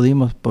Perú no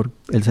pudimos por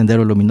el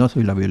Sendero Luminoso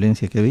y la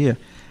violencia que había,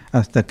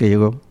 hasta que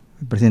llegó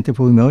el presidente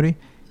Fujimori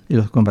y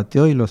los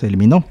combatió y los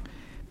eliminó.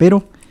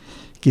 Pero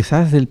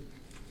quizás el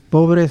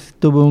pobre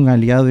tuvo un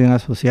aliado y un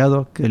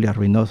asociado que le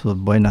arruinó sus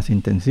buenas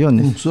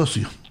intenciones.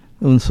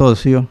 Un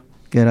socio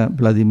que era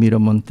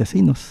Vladimiro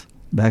Montesinos,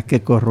 ¿verdad?,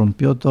 que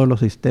corrompió todos los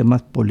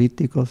sistemas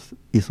políticos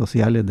y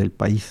sociales del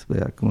país,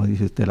 ¿verdad?, como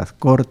dice usted, las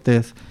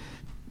cortes,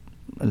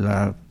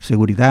 la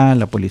seguridad,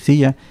 la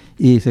policía,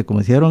 y se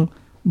cometieron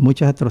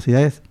muchas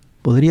atrocidades.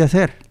 Podría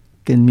ser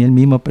que ni el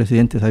mismo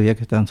presidente sabía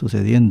que estaban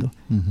sucediendo,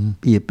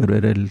 pero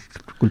era el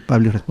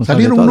culpable y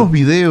responsable. Salieron unos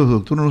videos,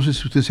 doctor, no sé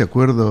si usted se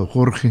acuerda,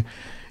 Jorge,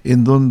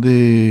 en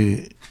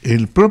donde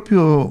el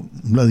propio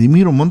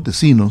Vladimiro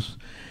Montesinos,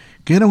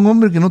 que era un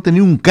hombre que no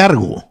tenía un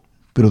cargo,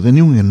 pero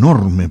tenía un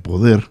enorme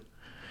poder,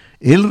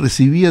 él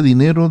recibía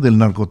dinero del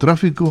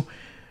narcotráfico,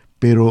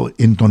 pero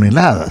en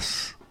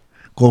toneladas.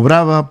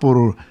 Cobraba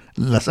por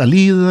la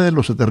salida,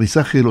 los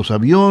aterrizajes de los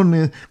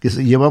aviones, que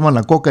se llevaban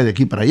la coca de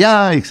aquí para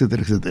allá,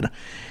 etcétera, etcétera.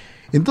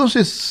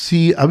 Entonces,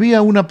 si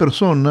había una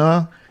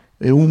persona,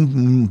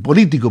 un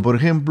político, por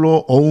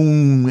ejemplo, o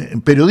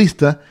un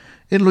periodista,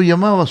 él lo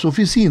llamaba a su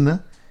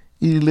oficina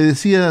y le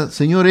decía,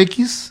 señor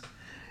X,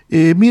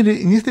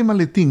 mire, en este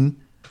maletín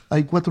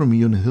hay $4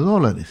 millones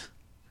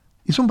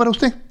y son para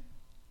usted.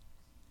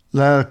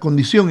 La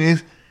condición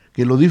es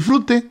que lo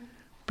disfrute,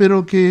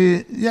 pero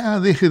que ya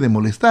deje de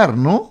molestar,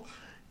 ¿no?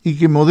 Y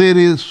que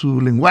modere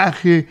su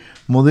lenguaje,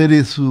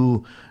 modere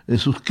sus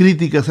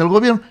críticas al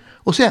gobierno.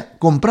 O sea,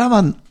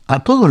 compraban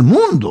a todo el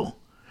mundo.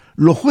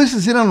 Los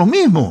jueces eran los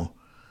mismos.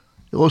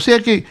 O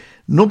sea que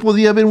no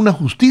podía haber una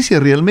justicia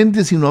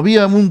realmente si no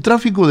había un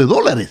tráfico de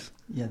dólares.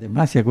 Y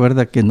además se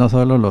acuerda que no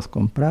solo los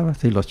compraba,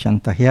 sino los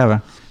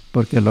chantajeaba,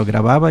 porque los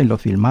grababa y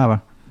los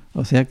filmaba.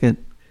 O sea que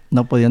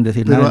no podían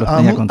decir nada, los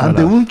tenía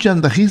controlados. Ante un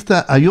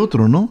chantajista hay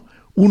otro, ¿no?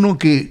 Uno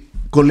que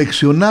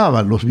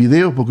coleccionaba los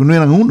videos, porque no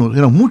eran uno,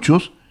 eran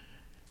muchos,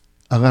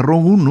 agarró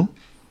uno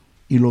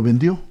y lo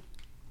vendió.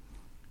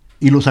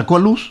 Y lo sacó a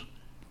luz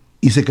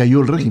y se cayó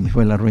el régimen. Y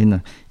fue la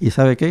ruina. ¿Y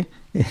sabe qué?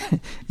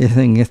 Es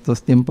en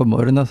estos tiempos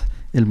modernos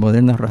el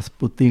moderno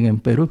Rasputín en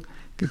Perú,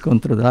 que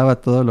controlaba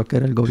todo lo que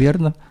era el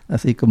gobierno,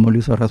 así como lo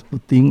hizo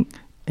Rasputín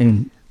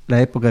en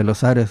la época de los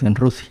zares en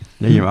Rusia.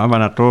 Le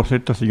llamaban a todos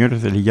estos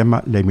señores, se les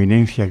llama la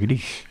eminencia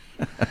gris.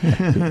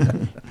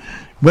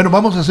 Bueno,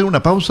 vamos a hacer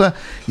una pausa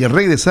y al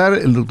regresar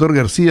el doctor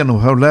García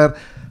nos va a hablar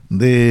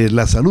de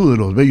la salud de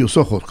los bellos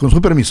ojos. Con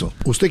su permiso.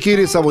 ¿Usted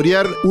quiere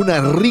saborear una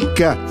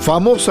rica,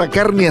 famosa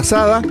carne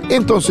asada?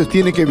 Entonces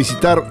tiene que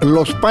visitar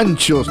Los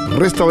Panchos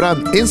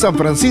Restaurant en San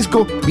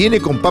Francisco.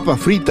 Viene con papa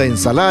frita,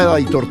 ensalada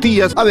y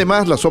tortillas.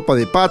 Además, la sopa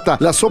de pata,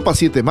 la sopa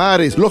siete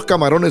mares, los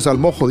camarones al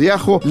mojo de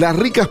ajo, las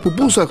ricas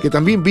pupusas que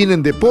también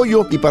vienen de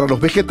pollo y para los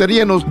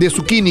vegetarianos de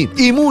zucchini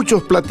y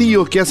muchos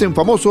platillos que hacen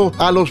famoso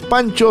a Los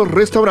Panchos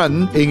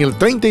Restaurant en el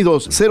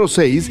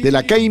 3206 de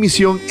la calle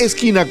Misión,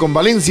 esquina con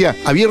Valencia,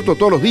 abierto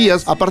todos los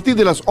días a partir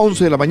de las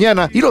 11 de la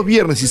mañana y los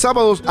viernes y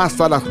sábados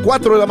hasta las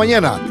 4 de la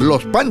mañana.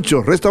 Los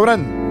Panchos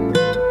Restaurant.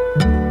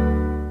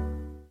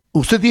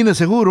 ¿Usted tiene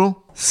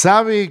seguro?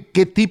 ¿Sabe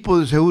qué tipo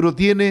de seguro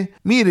tiene?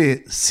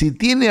 Mire, si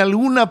tiene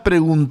alguna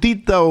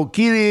preguntita o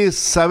quiere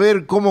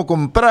saber cómo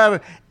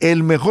comprar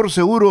el mejor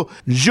seguro,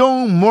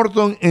 John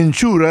Morton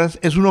Insurance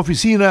es una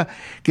oficina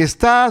que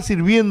está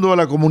sirviendo a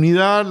la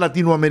comunidad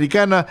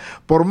latinoamericana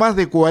por más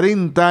de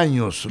 40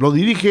 años. Lo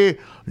dirige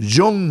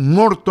John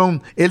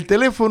Morton. El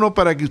teléfono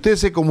para que usted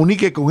se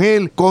comunique con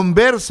él,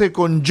 converse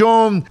con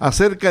John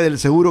acerca del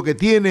seguro que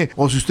tiene,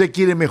 o si usted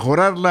quiere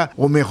mejorarla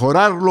o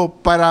mejorarlo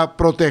para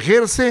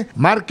protegerse,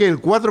 marque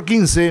el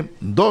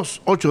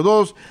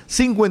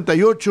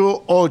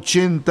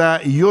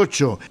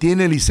 415-282-5888.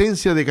 Tiene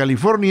licencia de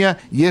California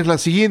y es la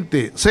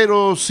siguiente: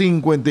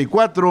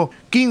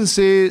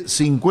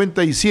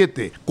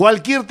 054-1557.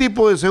 Cualquier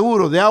tipo de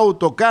seguro de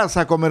auto,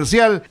 casa,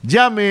 comercial,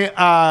 llame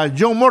a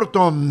John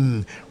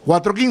Morton.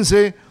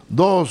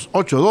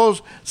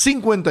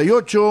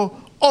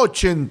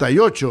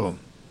 415-282-5888.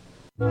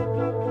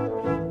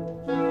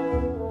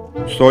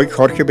 Soy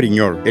Jorge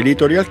Briñol. El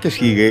editorial que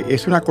sigue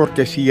es una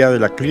cortesía de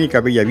la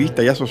Clínica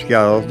Bellavista y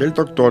Asociados del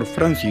Dr.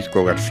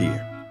 Francisco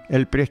García.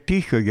 El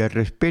prestigio y el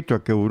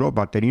respeto que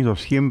Europa ha tenido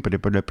siempre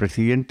por el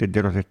presidente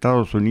de los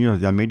Estados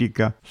Unidos de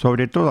América,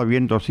 sobre todo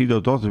habiendo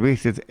sido 2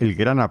 veces el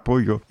gran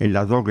apoyo en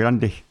las 2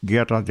 grandes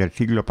guerras del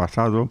siglo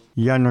pasado,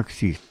 ya no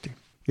existe.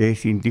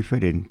 Es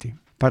indiferente.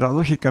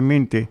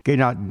 Paradójicamente,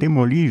 quien ha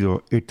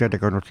demolido este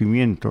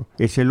reconocimiento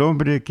es el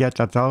hombre que ha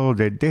tratado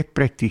de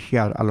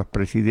desprestigiar a los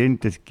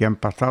presidentes que han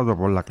pasado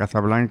por la Casa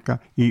Blanca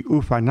y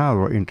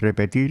ufanado en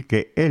repetir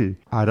que él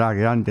hará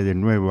grande de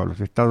nuevo a los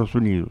Estados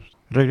Unidos.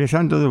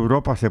 Regresando de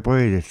Europa, se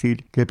puede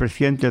decir que el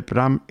presidente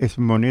Trump es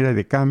moneda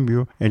de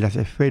cambio en las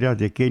esferas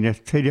de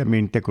quienes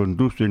seriamente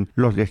conducen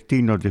los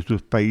destinos de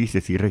sus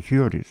países y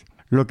regiones.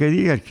 Lo que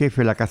diga el jefe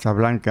de la Casa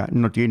Blanca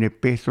no tiene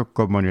peso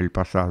como en el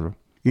pasado.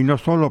 Y no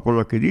solo por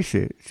lo que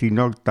dice,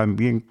 sino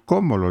también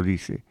cómo lo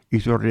dice,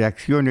 y sus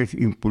reacciones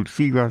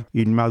impulsivas,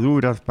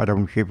 inmaduras para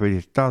un jefe de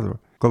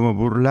Estado, como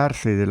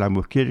burlarse de la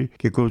mujer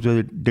que con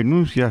sus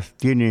denuncias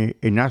tiene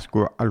en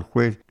asco al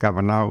juez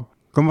Kavanaugh.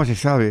 Como se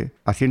sabe,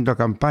 haciendo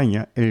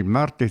campaña el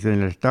martes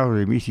en el estado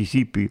de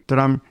Mississippi,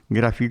 Trump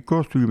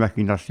graficó su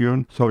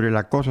imaginación sobre el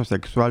acoso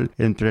sexual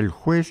entre el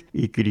juez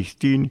y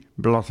Christine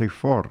Blasey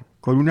Ford,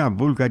 con una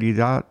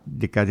vulgaridad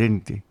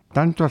decadente.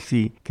 Tanto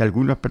así que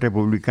algunos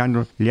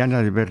republicanos le han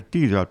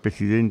advertido al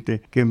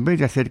presidente que en vez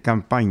de hacer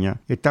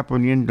campaña está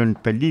poniendo en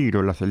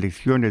peligro las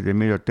elecciones de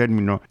medio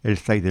término el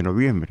 6 de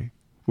noviembre.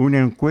 Una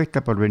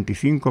encuesta por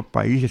 25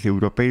 países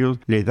europeos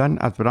le dan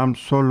a Trump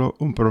solo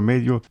un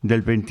promedio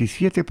del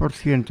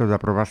 27% de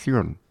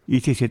aprobación. Y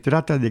si se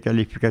trata de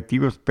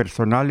calificativos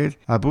personales,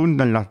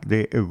 abundan las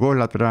de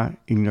ególatra,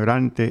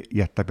 ignorante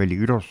y hasta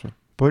peligroso.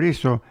 Por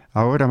eso,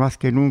 ahora más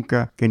que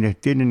nunca,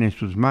 quienes tienen en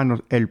sus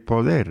manos el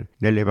poder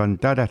de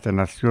levantar a esta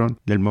nación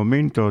del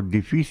momento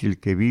difícil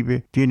que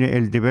vive, tiene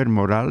el deber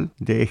moral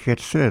de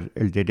ejercer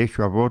el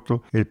derecho a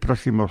voto el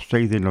próximo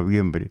 6 de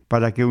noviembre,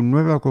 para que un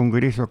nuevo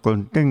Congreso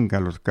contenga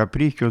los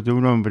caprichos de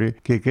un hombre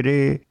que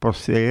cree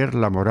poseer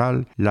la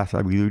moral, la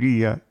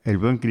sabiduría, el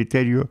buen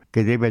criterio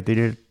que debe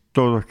tener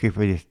todo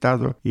jefe de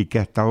Estado y que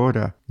hasta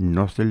ahora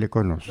no se le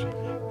conoce.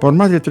 Por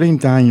más de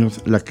 30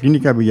 años, la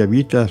Clínica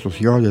Bellavista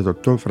Asociados del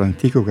Dr.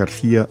 Francisco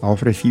García ha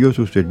ofrecido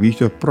sus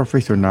servicios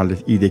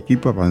profesionales y de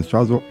equipo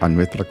avanzado a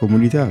nuestra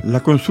comunidad.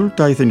 La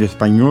consulta es en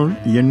español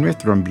y en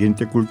nuestro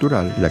ambiente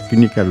cultural. La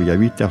Clínica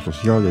Bellavista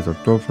Asociados del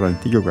Dr.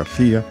 Francisco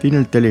García tiene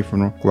el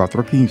teléfono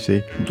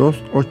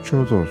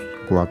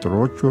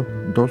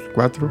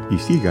 415-282-4824 y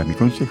siga mi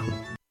consejo.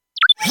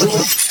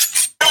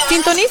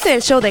 Sintonice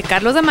el show de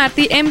Carlos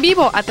Demarty en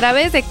vivo a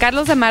través de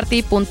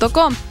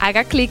carlosdemarty.com.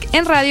 Haga clic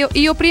en radio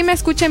y oprime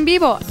escucha en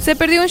vivo. ¿Se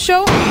perdió un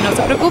show? No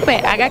se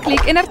preocupe, haga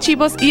clic en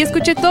archivos y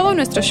escuche todos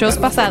nuestros shows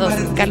pasados.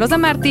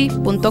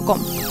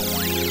 carlosdemarty.com.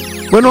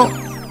 Bueno,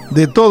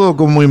 de todo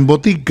como en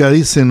botica,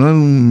 dice, ¿no?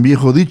 Un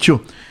viejo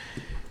dicho.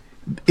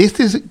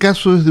 Este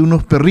caso es de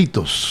unos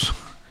perritos.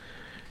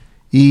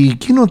 ¿Y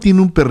quién no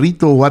tiene un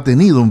perrito o ha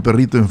tenido un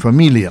perrito en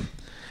familia?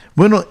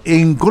 Bueno,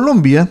 en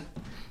Colombia,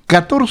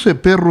 14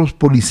 perros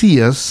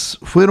policías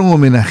fueron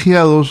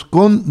homenajeados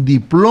con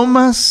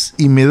diplomas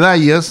y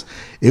medallas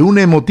en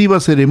una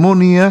emotiva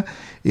ceremonia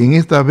en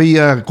esta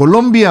bella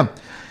Colombia.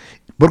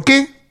 ¿Por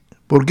qué?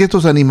 Porque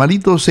estos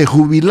animalitos se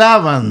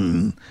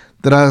jubilaban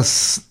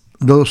tras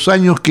los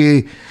años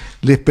que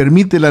les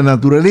permite la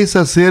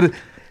naturaleza hacer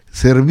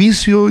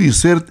servicio y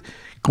ser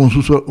con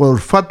su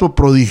olfato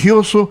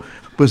prodigioso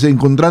pues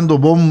encontrando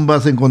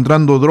bombas,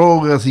 encontrando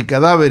drogas y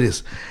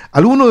cadáveres.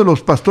 Algunos de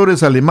los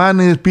pastores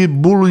alemanes,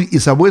 pitbull y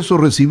sabuesos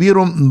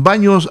recibieron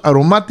baños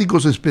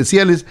aromáticos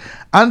especiales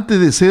antes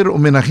de ser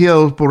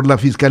homenajeados por la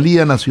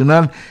Fiscalía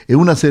Nacional en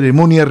una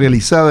ceremonia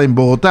realizada en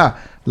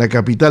Bogotá, la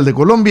capital de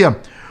Colombia.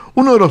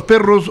 Uno de los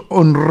perros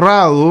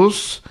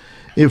honrados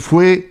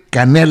fue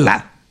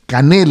Canela,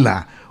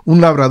 un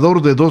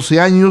labrador de 12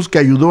 años que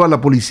ayudó a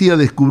la policía a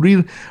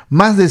descubrir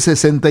más de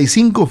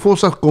 65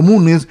 fosas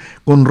comunes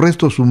con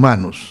restos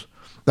humanos.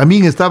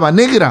 También estaba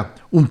Negra,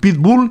 un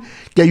pitbull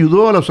que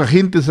ayudó a los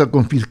agentes a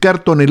confiscar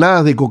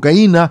toneladas de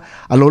cocaína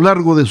a lo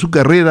largo de su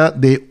carrera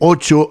de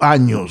 8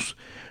 años.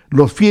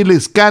 Los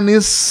fieles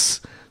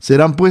canes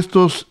serán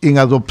puestos en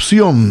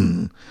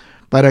adopción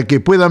para que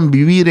puedan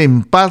vivir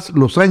en paz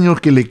los años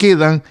que le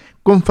quedan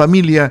con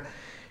familia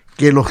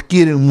que los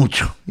quieren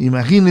mucho.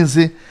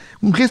 Imagínense,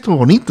 un gesto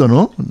bonito,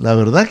 ¿no? La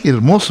verdad que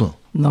hermoso.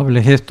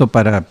 Noble gesto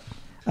para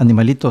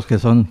animalitos que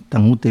son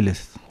tan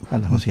útiles a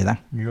la sociedad.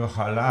 Y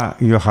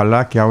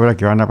ojalá que ahora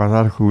que van a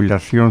pasar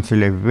jubilación se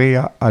les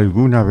vea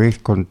alguna vez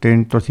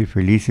contentos y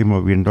felices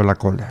moviendo la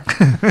cola.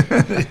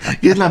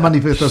 Y es la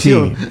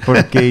manifestación. Sí,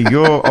 porque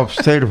yo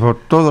observo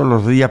todos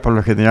los días, por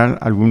lo general,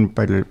 algún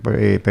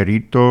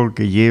perrito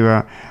que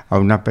lleva a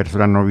una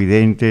persona no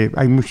vidente.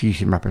 Hay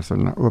muchísimas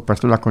personas, o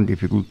personas con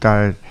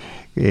dificultades.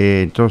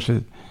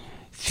 Entonces,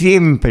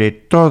 siempre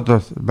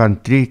todos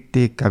van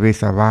tristes,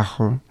 cabeza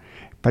abajo.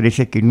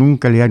 Parece que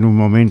nunca le dan un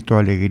momento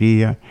de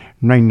alegría,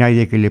 no hay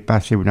nadie que le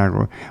pase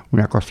una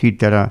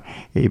cosita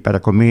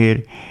para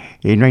comer,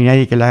 no hay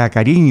nadie que le haga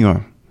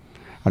cariño.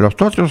 A los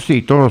otros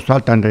sí, todos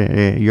saltan.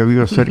 Yo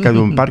vivo cerca de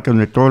un parque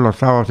donde todos los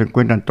sábados se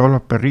encuentran todos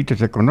los perritos,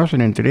 se conocen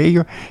entre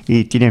ellos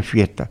y tienen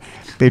fiesta.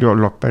 Pero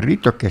los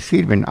perritos que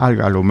sirven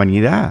algo a la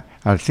humanidad,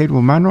 al ser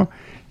humano,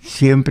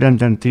 siempre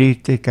andan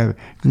tristes,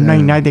 no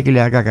hay nadie que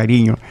le haga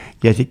cariño.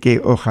 Y así que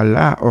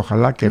ojalá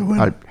que...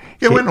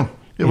 Qué bueno.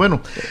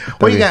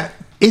 Oiga,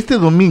 este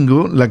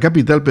domingo la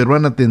capital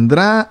peruana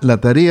tendrá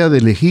la tarea de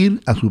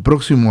elegir a su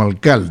próximo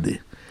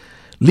alcalde.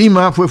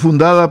 Lima fue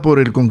fundada por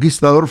el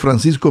conquistador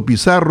Francisco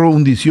Pizarro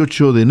un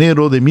 18 de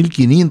enero de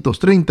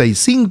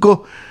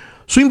 1535.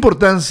 Su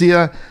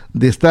importancia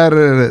de estar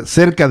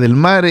cerca del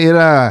mar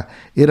era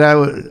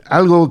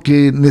algo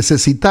que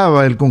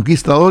necesitaba el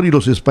conquistador y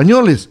los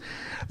españoles.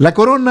 La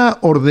corona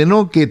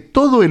ordenó que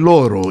todo el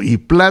oro y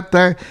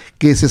plata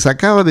que se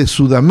sacaba de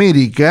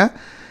Sudamérica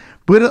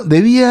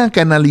debía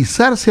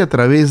canalizarse a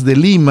través de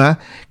Lima,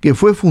 que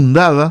fue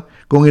fundada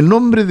con el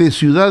nombre de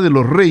Ciudad de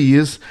los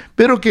Reyes,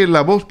 pero que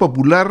la voz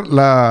popular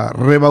la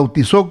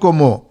rebautizó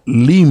como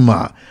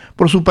Lima,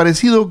 por su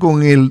parecido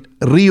con el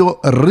río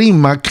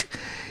Rímac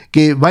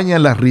que baña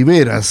las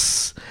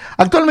riberas.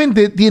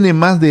 Actualmente tiene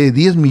más de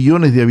 10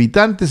 millones de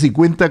habitantes y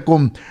cuenta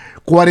con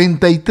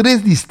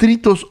 43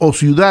 distritos o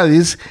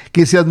ciudades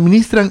que se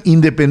administran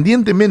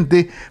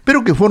independientemente,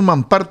 pero que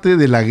forman parte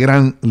de la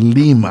Gran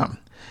Lima.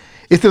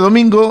 Este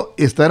domingo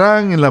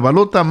estarán en la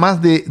balota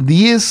más de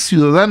 10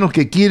 ciudadanos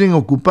que quieren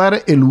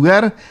ocupar el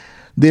lugar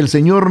del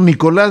señor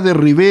Nicolás de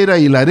Rivera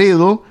y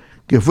Laredo,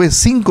 que fue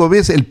 5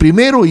 veces, el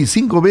primero y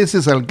 5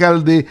 veces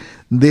alcalde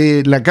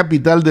de la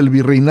capital del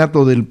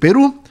Virreinato del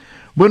Perú.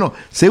 Bueno,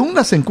 según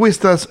las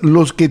encuestas,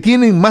 los que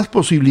tienen más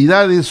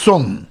posibilidades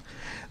son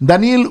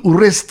Daniel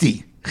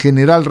Urresti,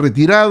 general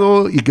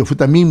retirado y que fue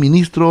también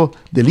ministro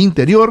del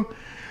Interior;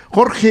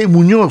 Jorge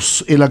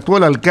Muñoz, el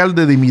actual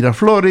alcalde de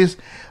Miraflores;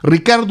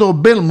 Ricardo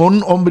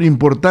Belmont, hombre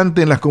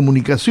importante en las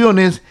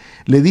comunicaciones,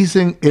 le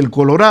dicen el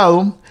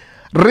Colorado;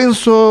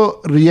 Renzo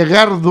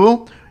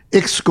Riegardo,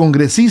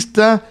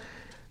 excongresista;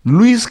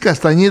 Luis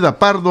Castañeda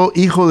Pardo,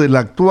 hijo del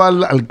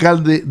actual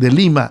alcalde de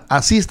Lima.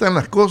 Así están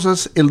las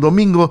cosas. El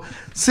domingo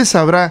se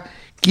sabrá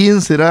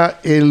quién será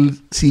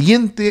el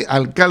siguiente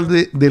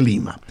alcalde de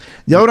Lima.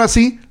 Y ahora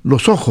sí,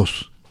 los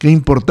ojos. Qué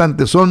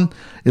importantes son.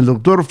 El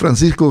doctor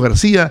Francisco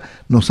García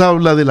nos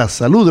habla de la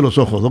salud de los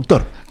ojos.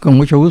 Doctor. Con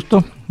mucho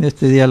gusto.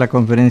 Este día la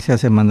conferencia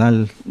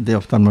semanal de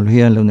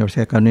oftalmología en la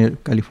Universidad de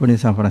California en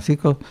San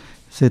Francisco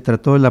se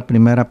trató de la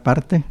primera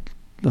parte,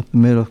 los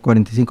primeros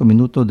 45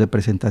 minutos de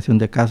presentación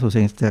de casos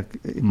en esta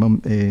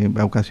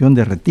ocasión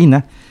de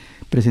retina.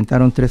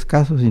 Presentaron 3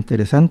 casos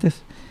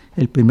interesantes.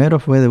 El primero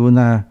fue de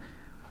una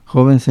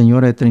joven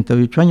señora de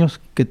 38 años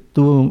que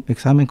tuvo un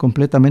examen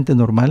completamente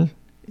normal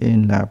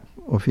en la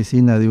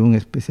oficina de un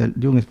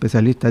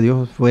especialista de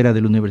ojos fuera de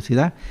la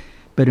universidad,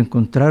 pero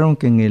encontraron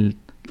que en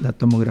la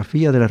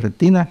tomografía de la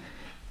retina,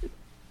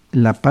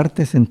 la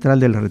parte central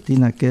de la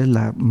retina, que es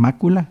la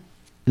mácula,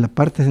 la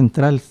parte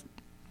central,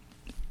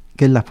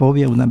 que es la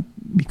fobia, una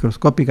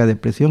microscópica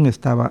depresión,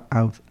 estaba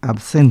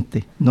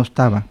ausente, no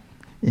estaba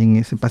en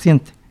ese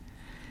paciente.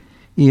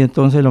 Y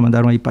entonces lo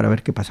mandaron ahí para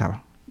ver qué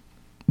pasaba.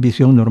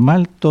 Visión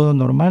normal, todo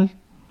normal,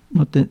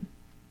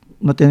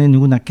 no tiene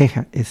ninguna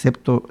queja,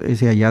 excepto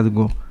ese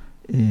hallazgo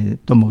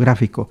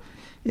tomográfico.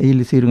 Ellos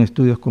le hicieron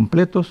estudios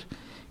completos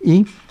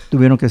y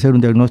tuvieron que hacer un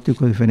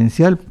diagnóstico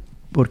diferencial,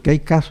 porque hay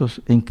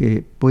casos en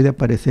que puede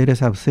aparecer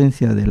esa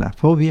ausencia de la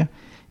fobia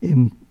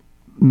en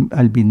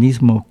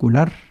albinismo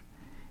ocular,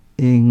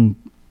 en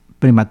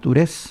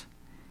prematurez,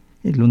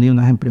 los niños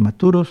nacen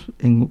prematuros,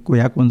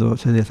 ya cuando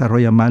se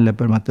desarrolla mal la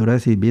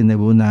prematurez y viene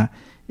una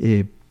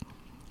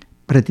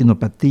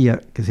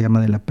retinopatía que se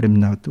llama de la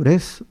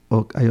prematurez,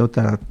 o hay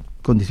otra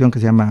condición que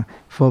se llama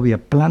fobia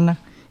plana,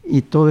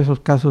 y todos esos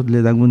casos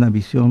le dan una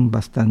visión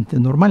bastante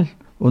normal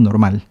o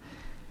normal.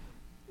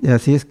 Y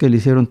así es que le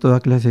hicieron toda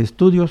clase de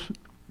estudios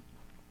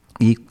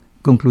y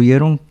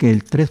concluyeron que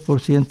el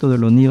 3% de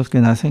los niños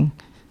que nacen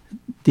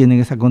tienen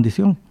esa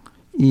condición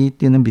y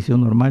tienen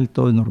visión normal,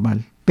 todo es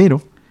normal.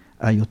 Pero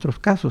hay otros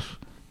casos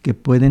que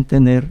pueden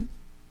tener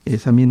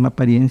esa misma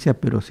apariencia,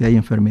 pero si hay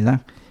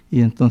enfermedad.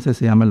 Y entonces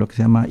se llama lo que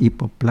se llama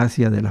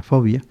hipoplasia de la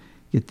fobia,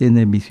 que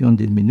tiene visión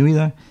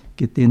disminuida,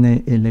 que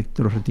tiene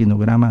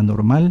electroretinograma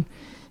normal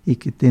y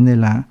que tiene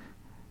la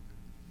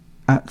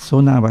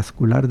zona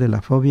vascular de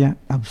la fobia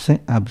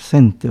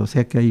absente, o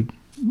sea que hay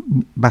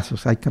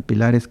vasos, hay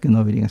capilares que no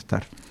deberían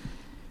estar.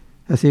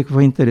 Así que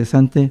fue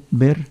interesante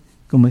ver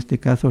cómo este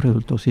caso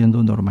resultó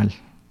siendo normal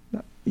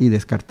y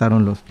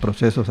descartaron los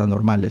procesos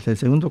anormales. El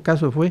segundo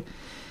caso fue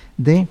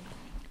de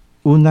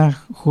una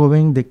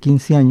joven de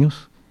 15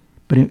 años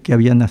que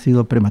había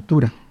nacido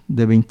prematura,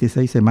 de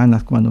 26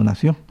 semanas cuando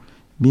nació,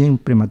 bien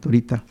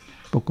prematurita,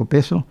 poco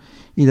peso,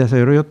 y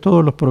desarrolló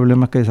todos los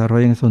problemas que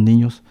desarrollan esos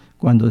niños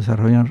cuando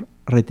desarrollan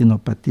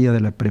retinopatía de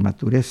la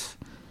prematurez.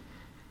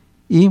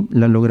 Y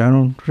la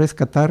lograron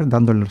rescatar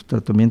dándole los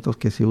tratamientos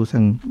que se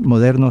usan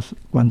modernos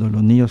cuando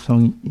los niños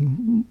son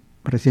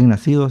recién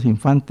nacidos,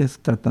 infantes,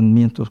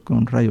 tratamientos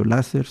con rayos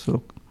láser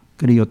o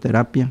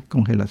crioterapia,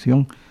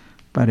 congelación,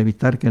 para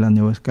evitar que la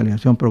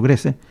neoescalación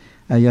progrese.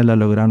 A ella la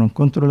lograron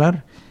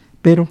controlar,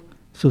 pero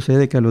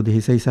sucede que a los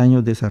 16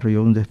 años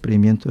desarrolló un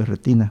desprendimiento de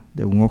retina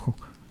de un ojo,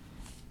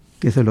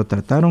 que se lo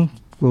trataron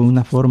con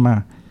una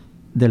forma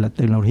de la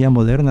tecnología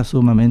moderna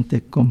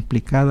sumamente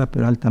complicada,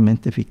 pero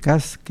altamente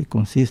eficaz, que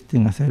consiste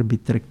en hacer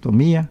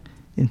vitrectomía,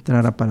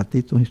 entrar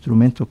aparatitos,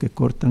 instrumentos que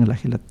cortan la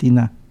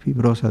gelatina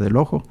fibrosa del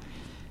ojo,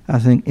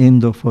 hacen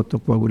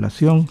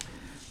endofotocoagulación,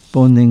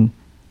 ponen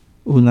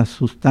una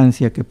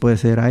sustancia que puede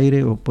ser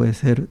aire o puede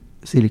ser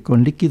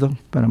silicón líquido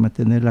para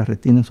mantener la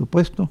retina en su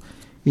puesto,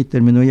 y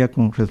terminó ya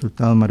con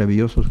resultados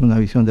maravillosos, una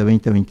visión de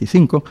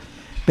 20/25,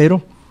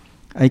 pero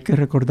hay que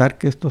recordar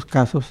que estos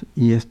casos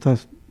y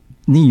estos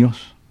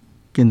niños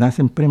que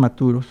nacen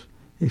prematuros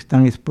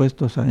están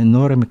expuestos a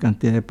enorme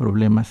cantidad de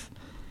problemas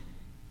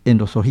en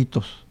los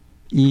ojitos,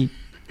 y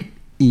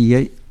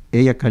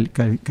ella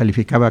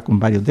calificaba con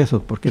varios de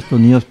esos, porque estos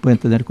niños pueden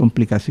tener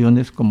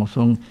complicaciones como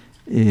son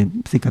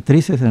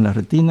cicatrices en la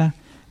retina,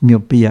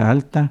 miopía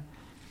alta,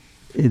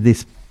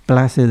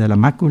 desplace de la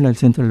mácula, el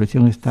centro de la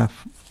visión está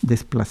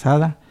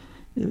desplazada,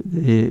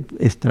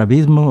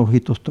 estrabismo,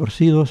 ojitos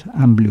torcidos,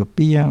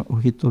 ambliopía,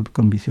 ojitos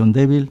con visión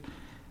débil,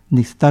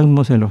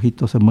 nistagmos, el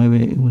ojito se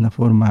mueve en una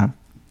forma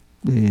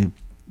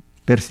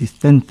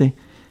persistente,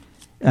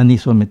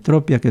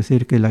 anisometropia, que es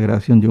decir que la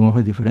gradación de un ojo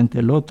es diferente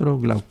del otro,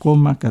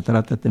 glaucoma,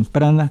 catarata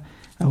temprana,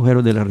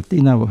 agujeros de la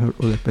retina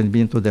o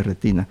desprendimientos de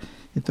retina.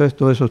 Entonces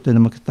todo eso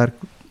tenemos que estar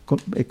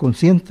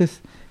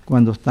conscientes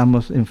cuando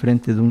estamos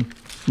enfrente de un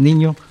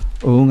niño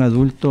o un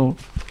adulto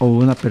o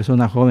una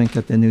persona joven que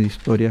ha tenido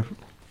historia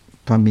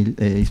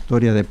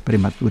de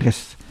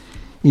prematurez.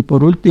 Y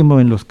por último,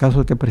 en los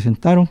casos que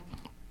presentaron,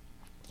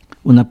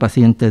 una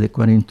paciente de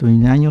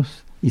 41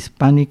 años,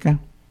 hispánica,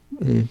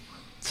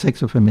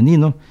 sexo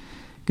femenino,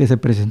 que se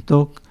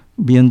presentó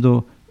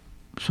viendo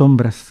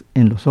sombras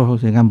en los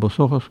ojos, en ambos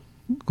ojos,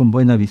 con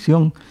buena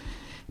visión,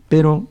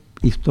 pero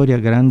historia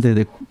grande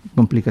de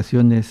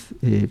complicaciones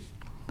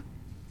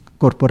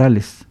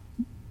corporales.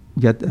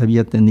 Ya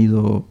había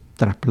tenido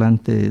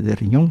trasplante de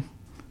riñón,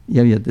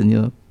 ya había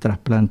tenido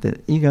trasplante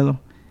de hígado,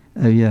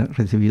 había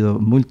recibido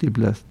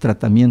múltiples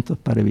tratamientos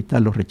para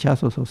evitar los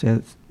rechazos, o sea,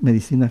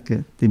 medicinas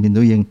que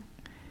disminuyen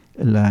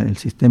el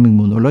sistema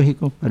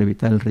inmunológico para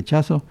evitar el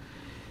rechazo,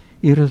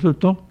 y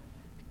resultó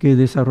que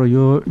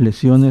desarrolló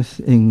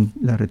lesiones en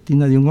la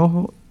retina de un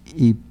ojo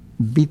y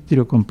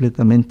vítreo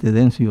completamente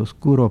denso y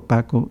oscuro,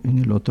 opaco en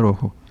el otro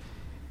ojo,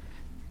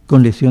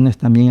 con lesiones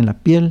también en la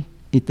piel,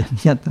 y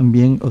tenía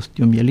también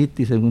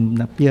osteomielitis en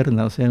una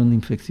pierna, o sea, una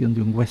infección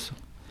de un hueso.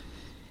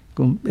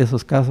 Con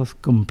esos casos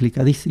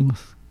complicadísimos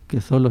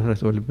que solo se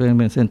resuelven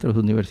en centros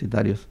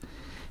universitarios.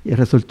 Y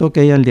resultó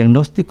que el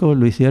diagnóstico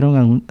lo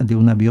hicieron de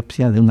una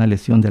biopsia de una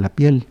lesión de la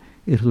piel,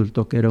 y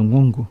resultó que era un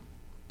hongo,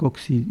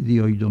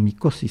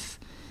 coccidioidomicosis.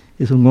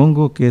 Es un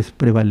hongo que es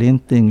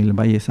prevalente en el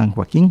Valle de San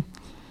Joaquín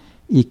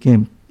y que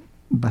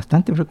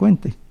bastante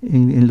frecuente.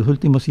 En los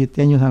últimos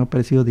 7 años han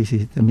aparecido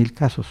 17,000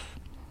 casos.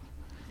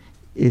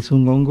 Es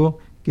un hongo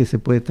que se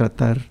puede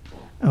tratar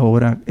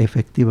ahora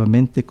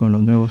efectivamente con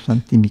los nuevos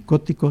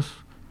antimicóticos,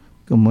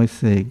 como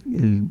es el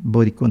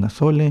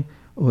voriconazole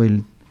o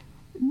el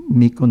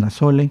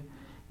miconazole,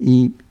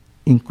 y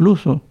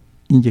incluso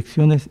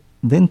inyecciones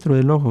dentro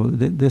del ojo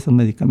de esos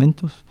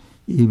medicamentos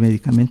y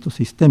medicamentos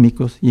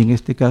sistémicos, y en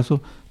este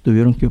caso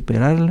tuvieron que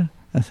operarla,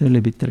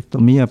 hacerle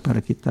vitrectomía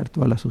para quitar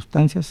todas las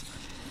sustancias,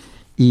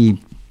 y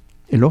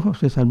el ojo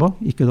se salvó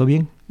y quedó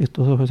bien.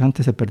 Estos ojos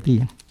antes se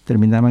perdían,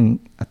 terminaban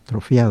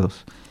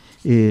atrofiados.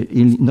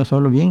 Y no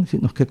solo bien,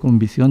 sino que con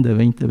visión de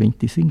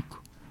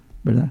 2025,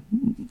 ¿verdad?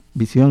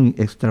 Visión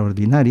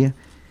extraordinaria,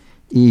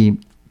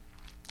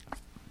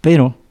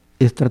 pero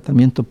es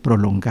tratamiento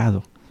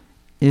prolongado.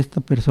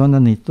 Esta persona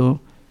necesitó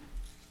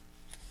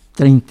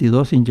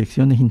 32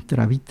 inyecciones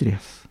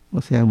intravítreas,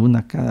 o sea,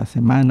 una cada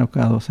semana o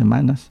cada 2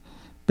 semanas,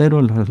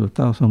 pero los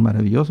resultados son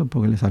maravillosos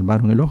porque le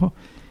salvaron el ojo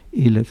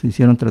y les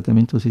hicieron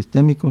tratamiento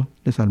sistémico,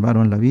 le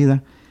salvaron la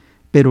vida.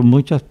 Pero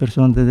muchas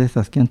personas de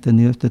esas que han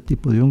tenido este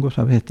tipo de hongos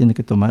a veces tienen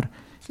que tomar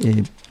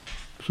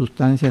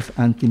sustancias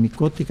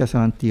antimicóticas o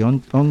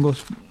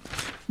antihongos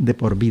de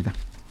por vida.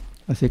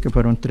 Así que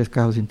fueron 3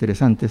 casos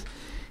interesantes.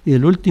 Y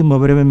el último,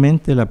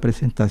 brevemente, la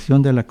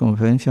presentación de la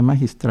conferencia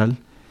magistral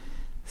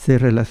se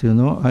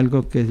relacionó a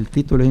algo que el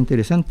título es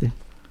interesante: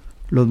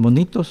 los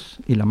monitos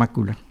y la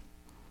mácula.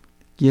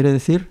 Quiere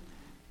decir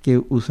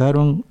que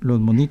usaron los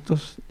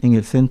monitos en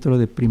el centro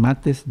de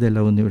primates de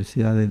la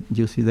Universidad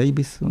de UC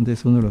Davis, donde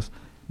es uno de los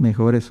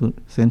mejores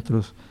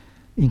centros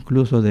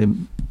incluso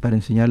para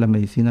enseñar la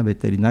medicina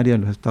veterinaria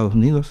en los Estados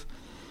Unidos.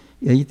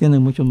 Y ahí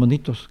tienen muchos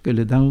monitos que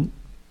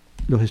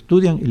los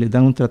estudian y les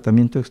dan un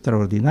tratamiento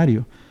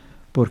extraordinario,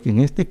 porque en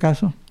este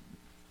caso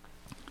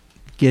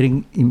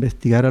quieren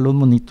investigar a los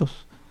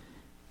monitos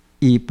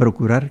y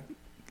procurar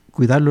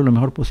cuidarlos lo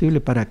mejor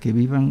posible para que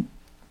vivan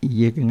y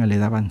lleguen a la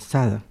edad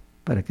avanzada,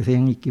 para que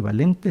sean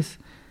equivalentes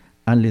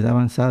a la edad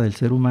avanzada del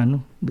ser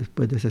humano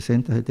después de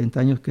 60, 70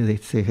 años, que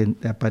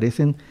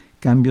aparecen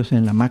cambios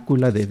en la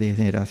mácula de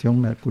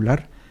degeneración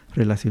macular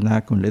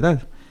relacionada con la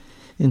edad.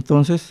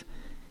 Entonces,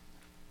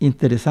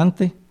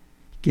 interesante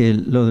que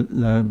los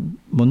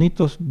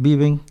monitos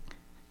viven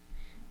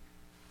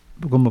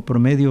como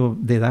promedio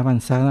de edad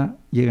avanzada,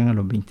 llegan a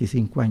los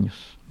 25 años,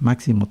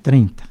 máximo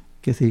 30,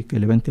 que es el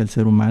equivalente al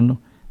ser humano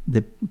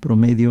de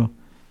promedio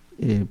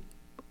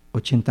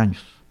 80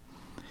 años.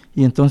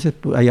 Y entonces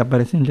pues, ahí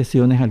aparecen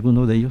lesiones,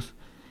 algunos de ellos,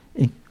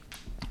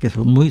 que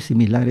son muy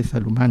similares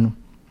al humano.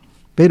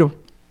 Pero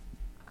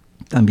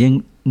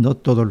también no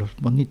todos los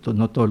monitos,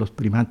 no todos los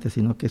primates,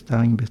 sino que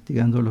estaban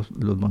investigando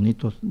los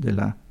monitos de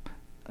la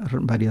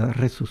variedad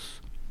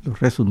Rhesus, los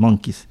Rhesus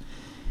monkeys,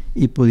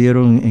 y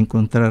pudieron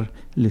encontrar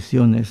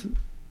lesiones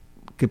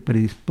que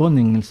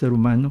predisponen al ser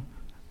humano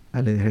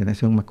a la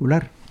degeneración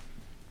macular.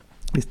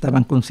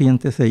 Estaban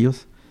conscientes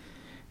ellos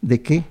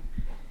de que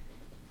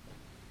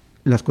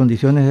las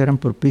condiciones eran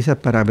propicias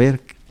para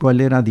ver cuál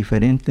era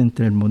diferente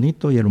entre el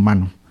monito y el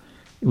humano.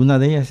 Una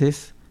de ellas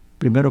es,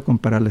 primero,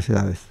 comparar las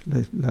edades.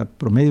 La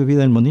promedio de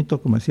vida del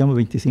monito, como decíamos,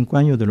 25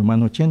 años, del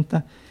humano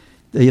 80.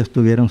 Ellos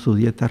tuvieron su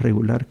dieta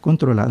regular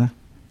controlada,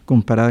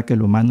 comparada con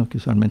el humano, que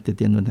usualmente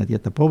tiene una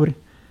dieta pobre,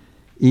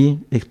 y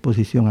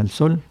exposición al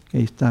sol, que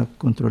ahí está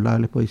controlada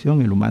la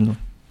exposición. El humano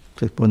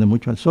se expone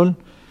mucho al sol.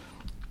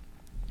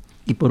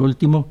 Y por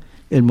último,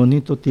 el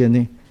monito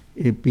tiene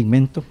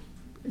pigmento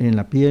en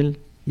la piel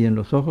y en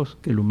los ojos,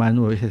 que el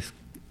humano a veces,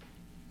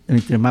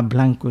 entre más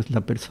blanco es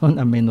la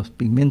persona, menos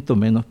pigmento,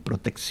 menos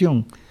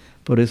protección.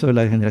 Por eso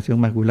la degeneración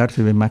macular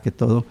se ve más que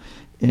todo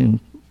en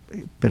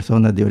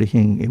personas de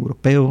origen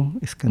europeo,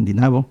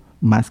 escandinavo,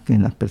 más que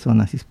en las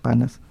personas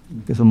hispanas,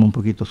 que somos un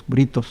poquito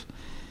oscuritos.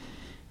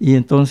 Y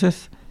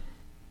entonces,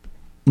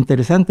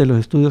 interesante los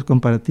estudios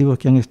comparativos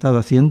que han estado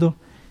haciendo,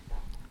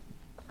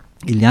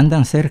 y le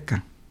andan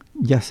cerca.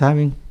 Ya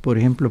saben, por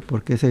ejemplo,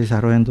 por qué se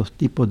desarrollan 2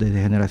 tipos de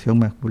degeneración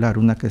macular,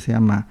 una que se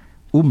llama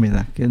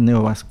húmeda, que es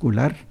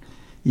neovascular,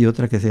 y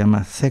otra que se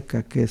llama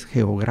seca, que es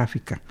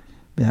geográfica.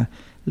 ¿Verdad?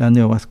 La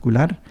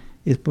neovascular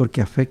es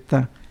porque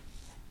afecta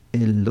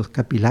los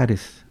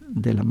capilares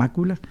de la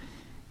mácula,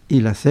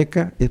 y la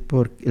seca es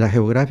la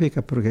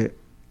geográfica porque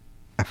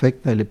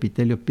afecta el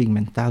epitelio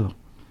pigmentado.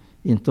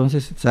 Y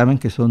entonces saben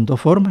que son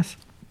 2 formas,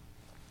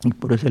 y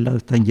por ese lado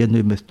están yendo a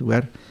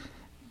investigar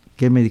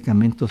qué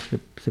medicamentos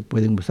se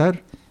pueden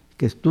usar,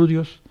 qué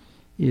estudios,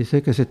 y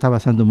sé que se está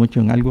basando mucho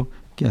en algo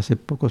que hace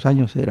pocos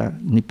años era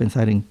ni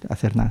pensar en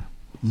hacer nada.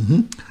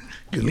 Uh-huh.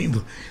 Qué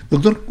lindo.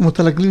 Doctor, ¿cómo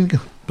está la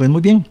clínica? Pues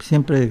muy bien,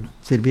 siempre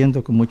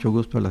sirviendo con mucho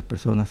gusto a las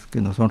personas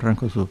que nos honran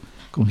con su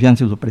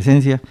confianza y su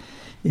presencia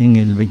en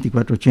el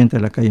 2480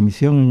 de la calle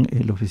Misión,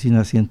 en la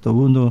oficina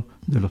 101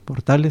 de Los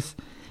Portales,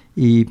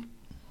 y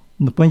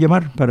nos pueden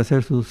llamar para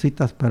hacer sus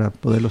citas para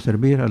poderlos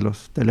servir a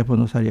los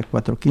teléfonos área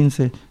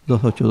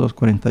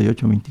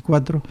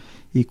 415-282-4824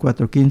 y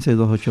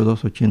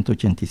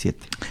 415-282-8087.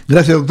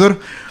 Gracias, doctor.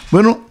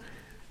 Bueno,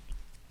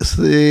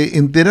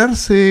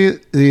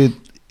 enterarse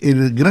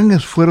del gran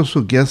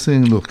esfuerzo que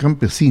hacen los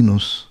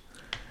campesinos,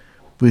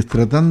 pues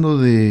tratando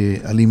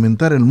de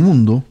alimentar el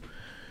mundo,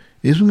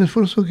 es un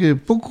esfuerzo que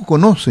poco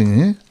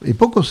conocen, y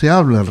poco se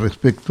habla al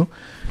respecto.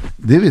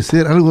 Debe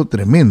ser algo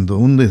tremendo,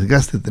 un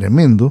desgaste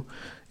tremendo,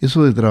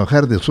 eso de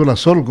trabajar de sol a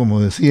sol, como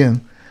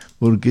decían,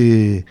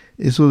 porque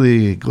eso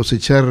de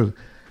cosechar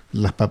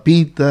las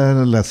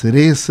papitas, las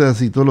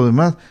cerezas y todo lo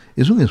demás,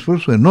 es un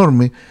esfuerzo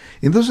enorme.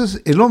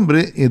 Entonces el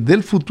hombre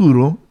del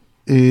futuro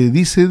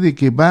dice de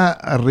que va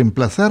a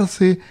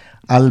reemplazarse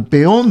al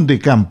peón de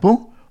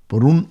campo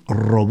por un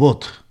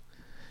robot.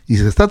 Y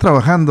se está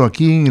trabajando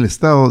aquí en el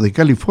estado de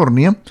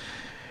California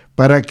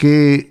para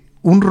que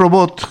un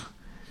robot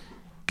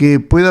que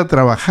pueda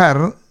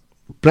trabajar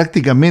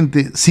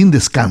prácticamente sin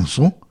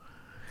descanso,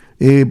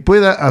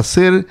 pueda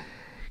hacer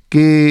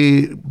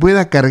que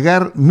pueda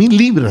cargar 1000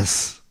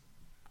 libras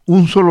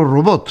un solo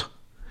robot,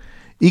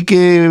 y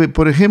que,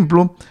 por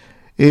ejemplo,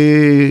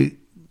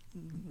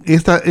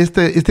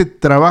 este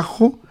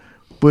trabajo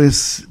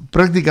pues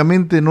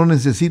prácticamente no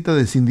necesita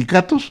de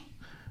sindicatos,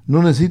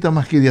 no necesita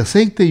más que de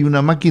aceite y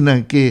una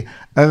máquina que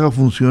haga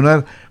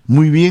funcionar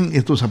muy bien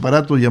estos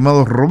aparatos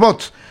llamados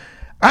robots.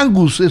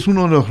 Angus es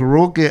uno de los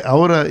robots que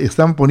ahora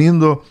están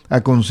poniendo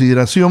a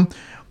consideración,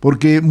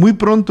 porque muy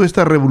pronto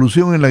esta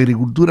revolución en la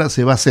agricultura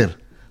se va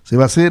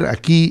a hacer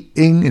aquí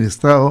en el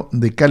estado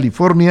de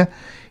California,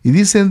 y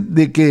dicen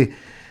de que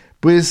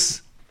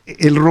pues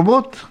el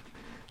robot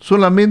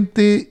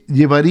solamente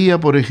llevaría,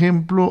 por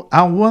ejemplo,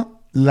 agua,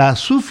 la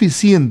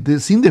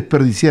suficiente, sin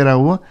desperdiciar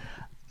agua,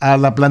 a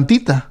la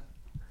plantita.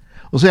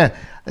 O sea,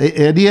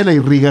 haría la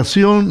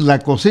irrigación, la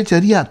cosecha,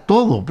 haría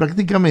todo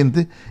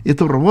prácticamente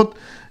estos robots.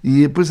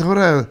 Y pues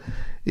ahora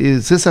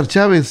César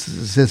Chávez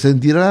se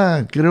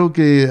sentirá, creo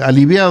que,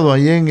 aliviado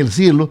allá en el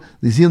cielo,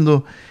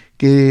 diciendo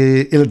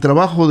que el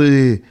trabajo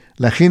de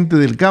la gente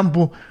del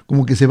campo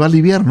como que se va a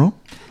aliviar, ¿no?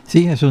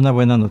 Sí, es una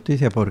buena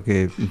noticia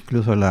porque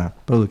incluso la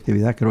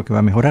productividad creo que va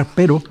a mejorar,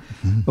 pero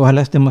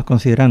ojalá estemos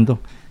considerando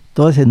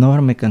toda esa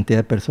enorme cantidad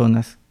de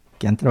personas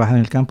que han trabajado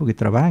en el campo, que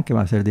trabajan, que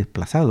van a ser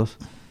desplazados.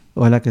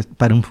 Ojalá que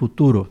para un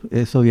futuro,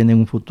 eso viene en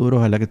un futuro,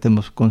 ojalá que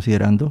estemos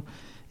considerando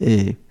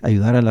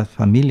ayudar a las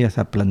familias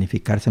a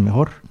planificarse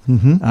mejor.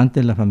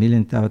 Antes la familia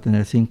necesitaba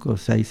tener 5,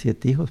 6,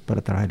 7 hijos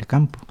para trabajar en el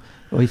campo.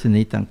 Hoy se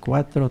necesitan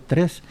 4,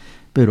 3,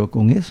 pero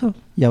con eso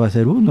ya va a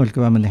ser uno el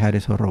que va a manejar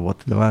esos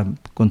robots. Lo va a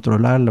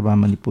controlar, lo va a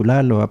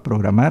manipular, lo va a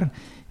programar.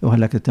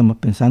 Ojalá que estemos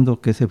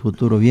pensando que ese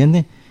futuro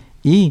viene,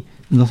 y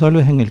no solo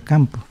es en el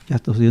campo, ya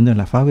está sucediendo en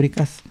las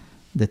fábricas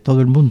de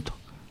todo el mundo.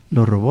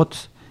 Los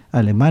robots,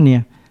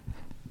 Alemania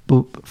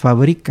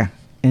fabrica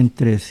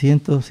entre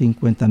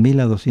 150,000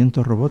 a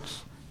 200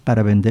 robots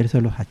para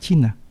vendérselos a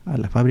China, a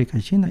la fábrica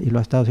de China, y lo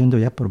ha estado haciendo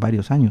ya por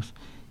varios años.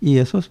 Y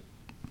eso es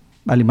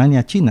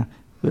Alemania-China,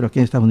 pero aquí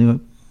en Estados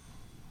Unidos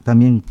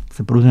también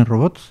se producen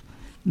robots,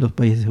 los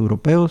países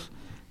europeos,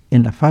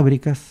 en las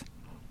fábricas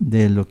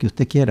de lo que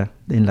usted quiera,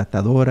 de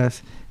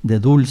enlatadoras, de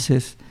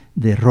dulces,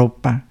 de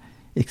ropa,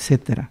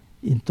 etcétera.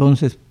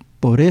 Entonces,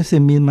 por esa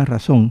misma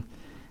razón,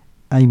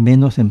 hay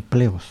menos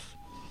empleos.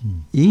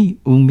 Y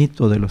un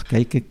mito de los que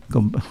hay que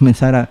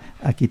comenzar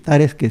a quitar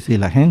es que si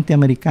la gente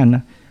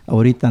americana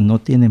ahorita no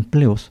tiene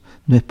empleos,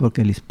 no es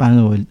porque el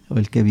hispano o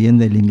el que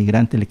viene, el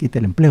inmigrante, le quite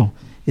el empleo,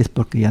 es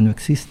porque ya no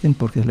existen,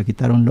 porque se le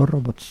quitaron los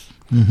robots.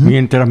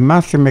 Mientras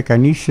más se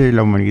mecanice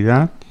la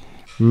humanidad,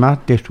 más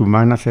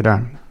deshumana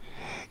será.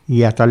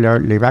 Y hasta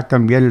le va a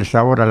cambiar el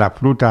sabor a la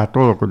fruta, a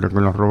todo con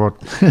los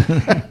robots.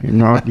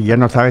 Ya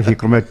no sabe si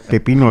come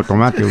pepino o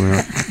tomate.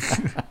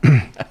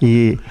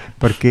 Y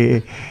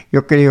porque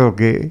yo creo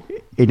que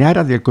en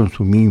aras del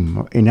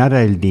consumismo, en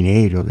aras del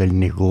dinero, del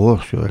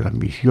negocio, de la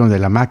ambición, de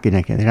la máquina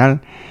en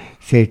general,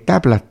 se está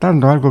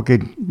aplastando algo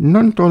que no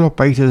en todos los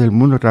países del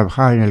mundo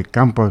trabajar en el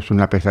campo es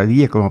una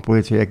pesadilla, como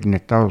puede ser aquí en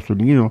Estados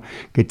Unidos,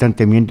 que están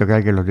temiendo que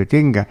alguien los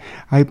detenga.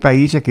 Hay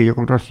países que yo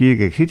conozco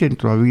que existen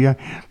todavía,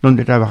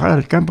 donde trabajar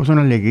al campo es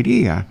una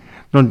alegría,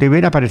 donde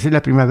ver aparecer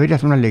la primavera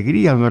es una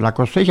alegría, donde la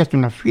cosecha es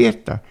una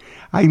fiesta.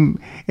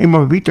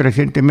 Hemos visto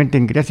recientemente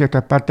en Grecia y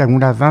otras partes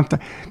algunas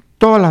danzas,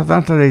 todas las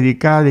danzas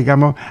dedicadas,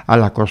 digamos, a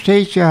la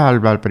cosecha, a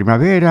la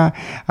primavera,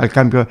 al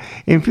cambio,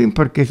 en fin,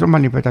 porque son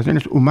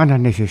manifestaciones humanas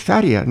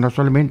necesarias, no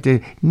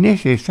solamente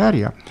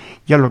necesarias.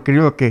 Ya lo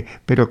creo que,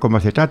 pero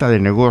como se trata de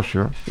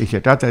negocio y se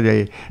trata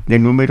de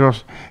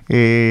números,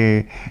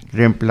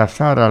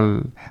 reemplazar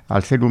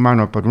al ser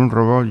humano por un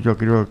robot, yo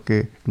creo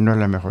que no es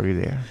la mejor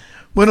idea.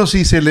 Bueno,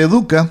 si se le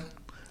educa,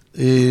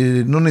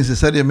 no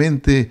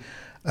necesariamente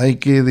hay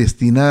que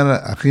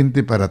destinar a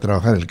gente para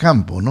trabajar el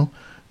campo, ¿no?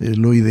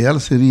 Lo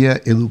ideal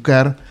sería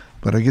educar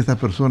para que estas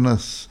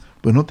personas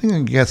pues no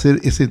tengan que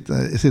hacer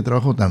ese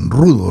trabajo tan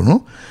rudo,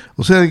 ¿no?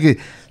 O sea, que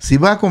si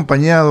va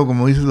acompañado,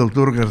 como dice el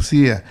doctor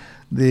García,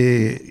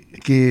 de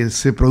que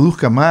se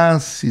produzca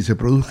más y se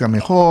produzca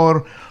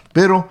mejor,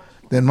 pero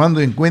tomando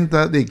en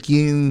cuenta de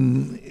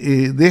quien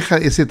deja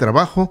ese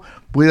trabajo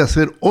puede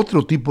hacer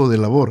otro tipo de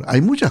labor.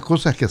 Hay muchas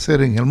cosas que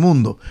hacer en el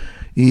mundo.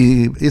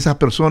 Y esas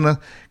personas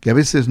que a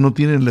veces no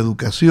tienen la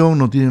educación,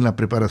 no tienen la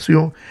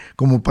preparación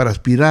como para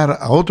aspirar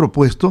a otro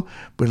puesto,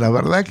 pues la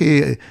verdad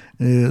que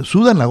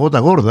sudan la gota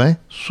gorda,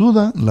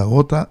 sudan la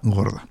gota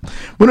gorda.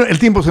 Bueno, el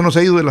tiempo se nos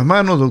ha ido de las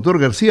manos, doctor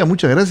García,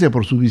 muchas gracias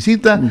por su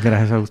visita.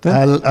 Gracias a usted.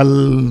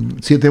 Al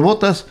Siete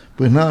Botas,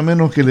 pues nada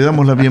menos que le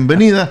damos la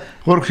bienvenida.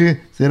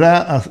 Jorge,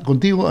 será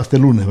contigo hasta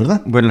el lunes,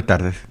 ¿verdad? Buenas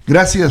tardes.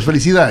 Gracias,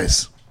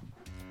 felicidades.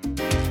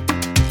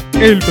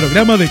 El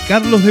programa de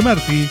Carlos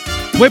Demarty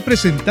fue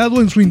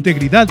presentado en su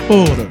integridad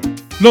por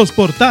Los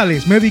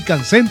Portales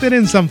Medical Center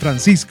en San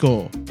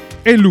Francisco,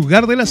 el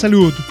lugar de la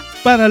salud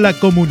para la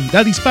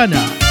comunidad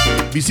hispana.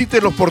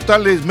 Visite Los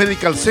Portales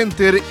Medical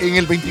Center en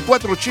el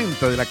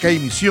 2480 de la calle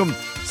Misión,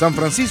 San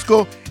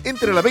Francisco,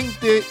 entre la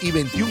 20 y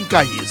 21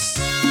 calles.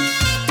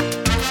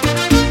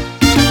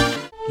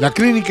 La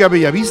Clínica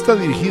Bellavista,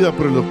 dirigida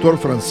por el Dr.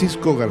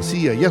 Francisco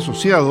García y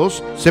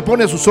Asociados, se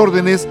pone a sus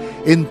órdenes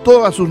en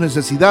todas sus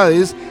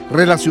necesidades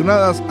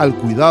relacionadas al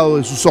cuidado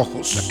de sus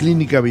ojos. La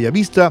Clínica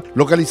Bellavista,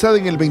 localizada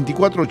en el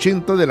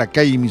 2480 de la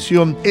calle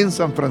Misión en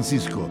San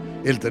Francisco.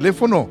 El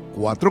teléfono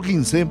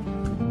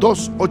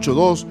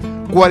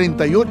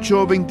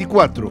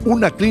 415-282-4824.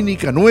 Una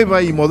clínica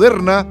nueva y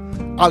moderna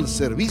al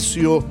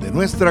servicio de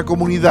nuestra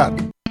comunidad.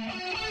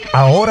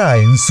 Ahora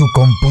en su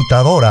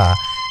computadora,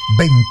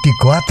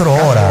 24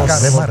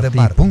 horas,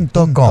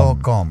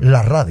 Demarty.com,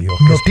 la radio,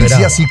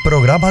 noticias y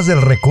programas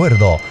del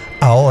recuerdo,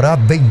 ahora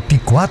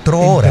 24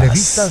 horas.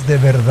 Entrevistas de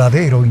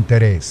verdadero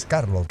interés,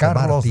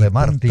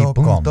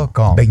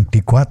 carlosdemarty.com,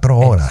 24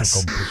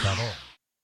 horas.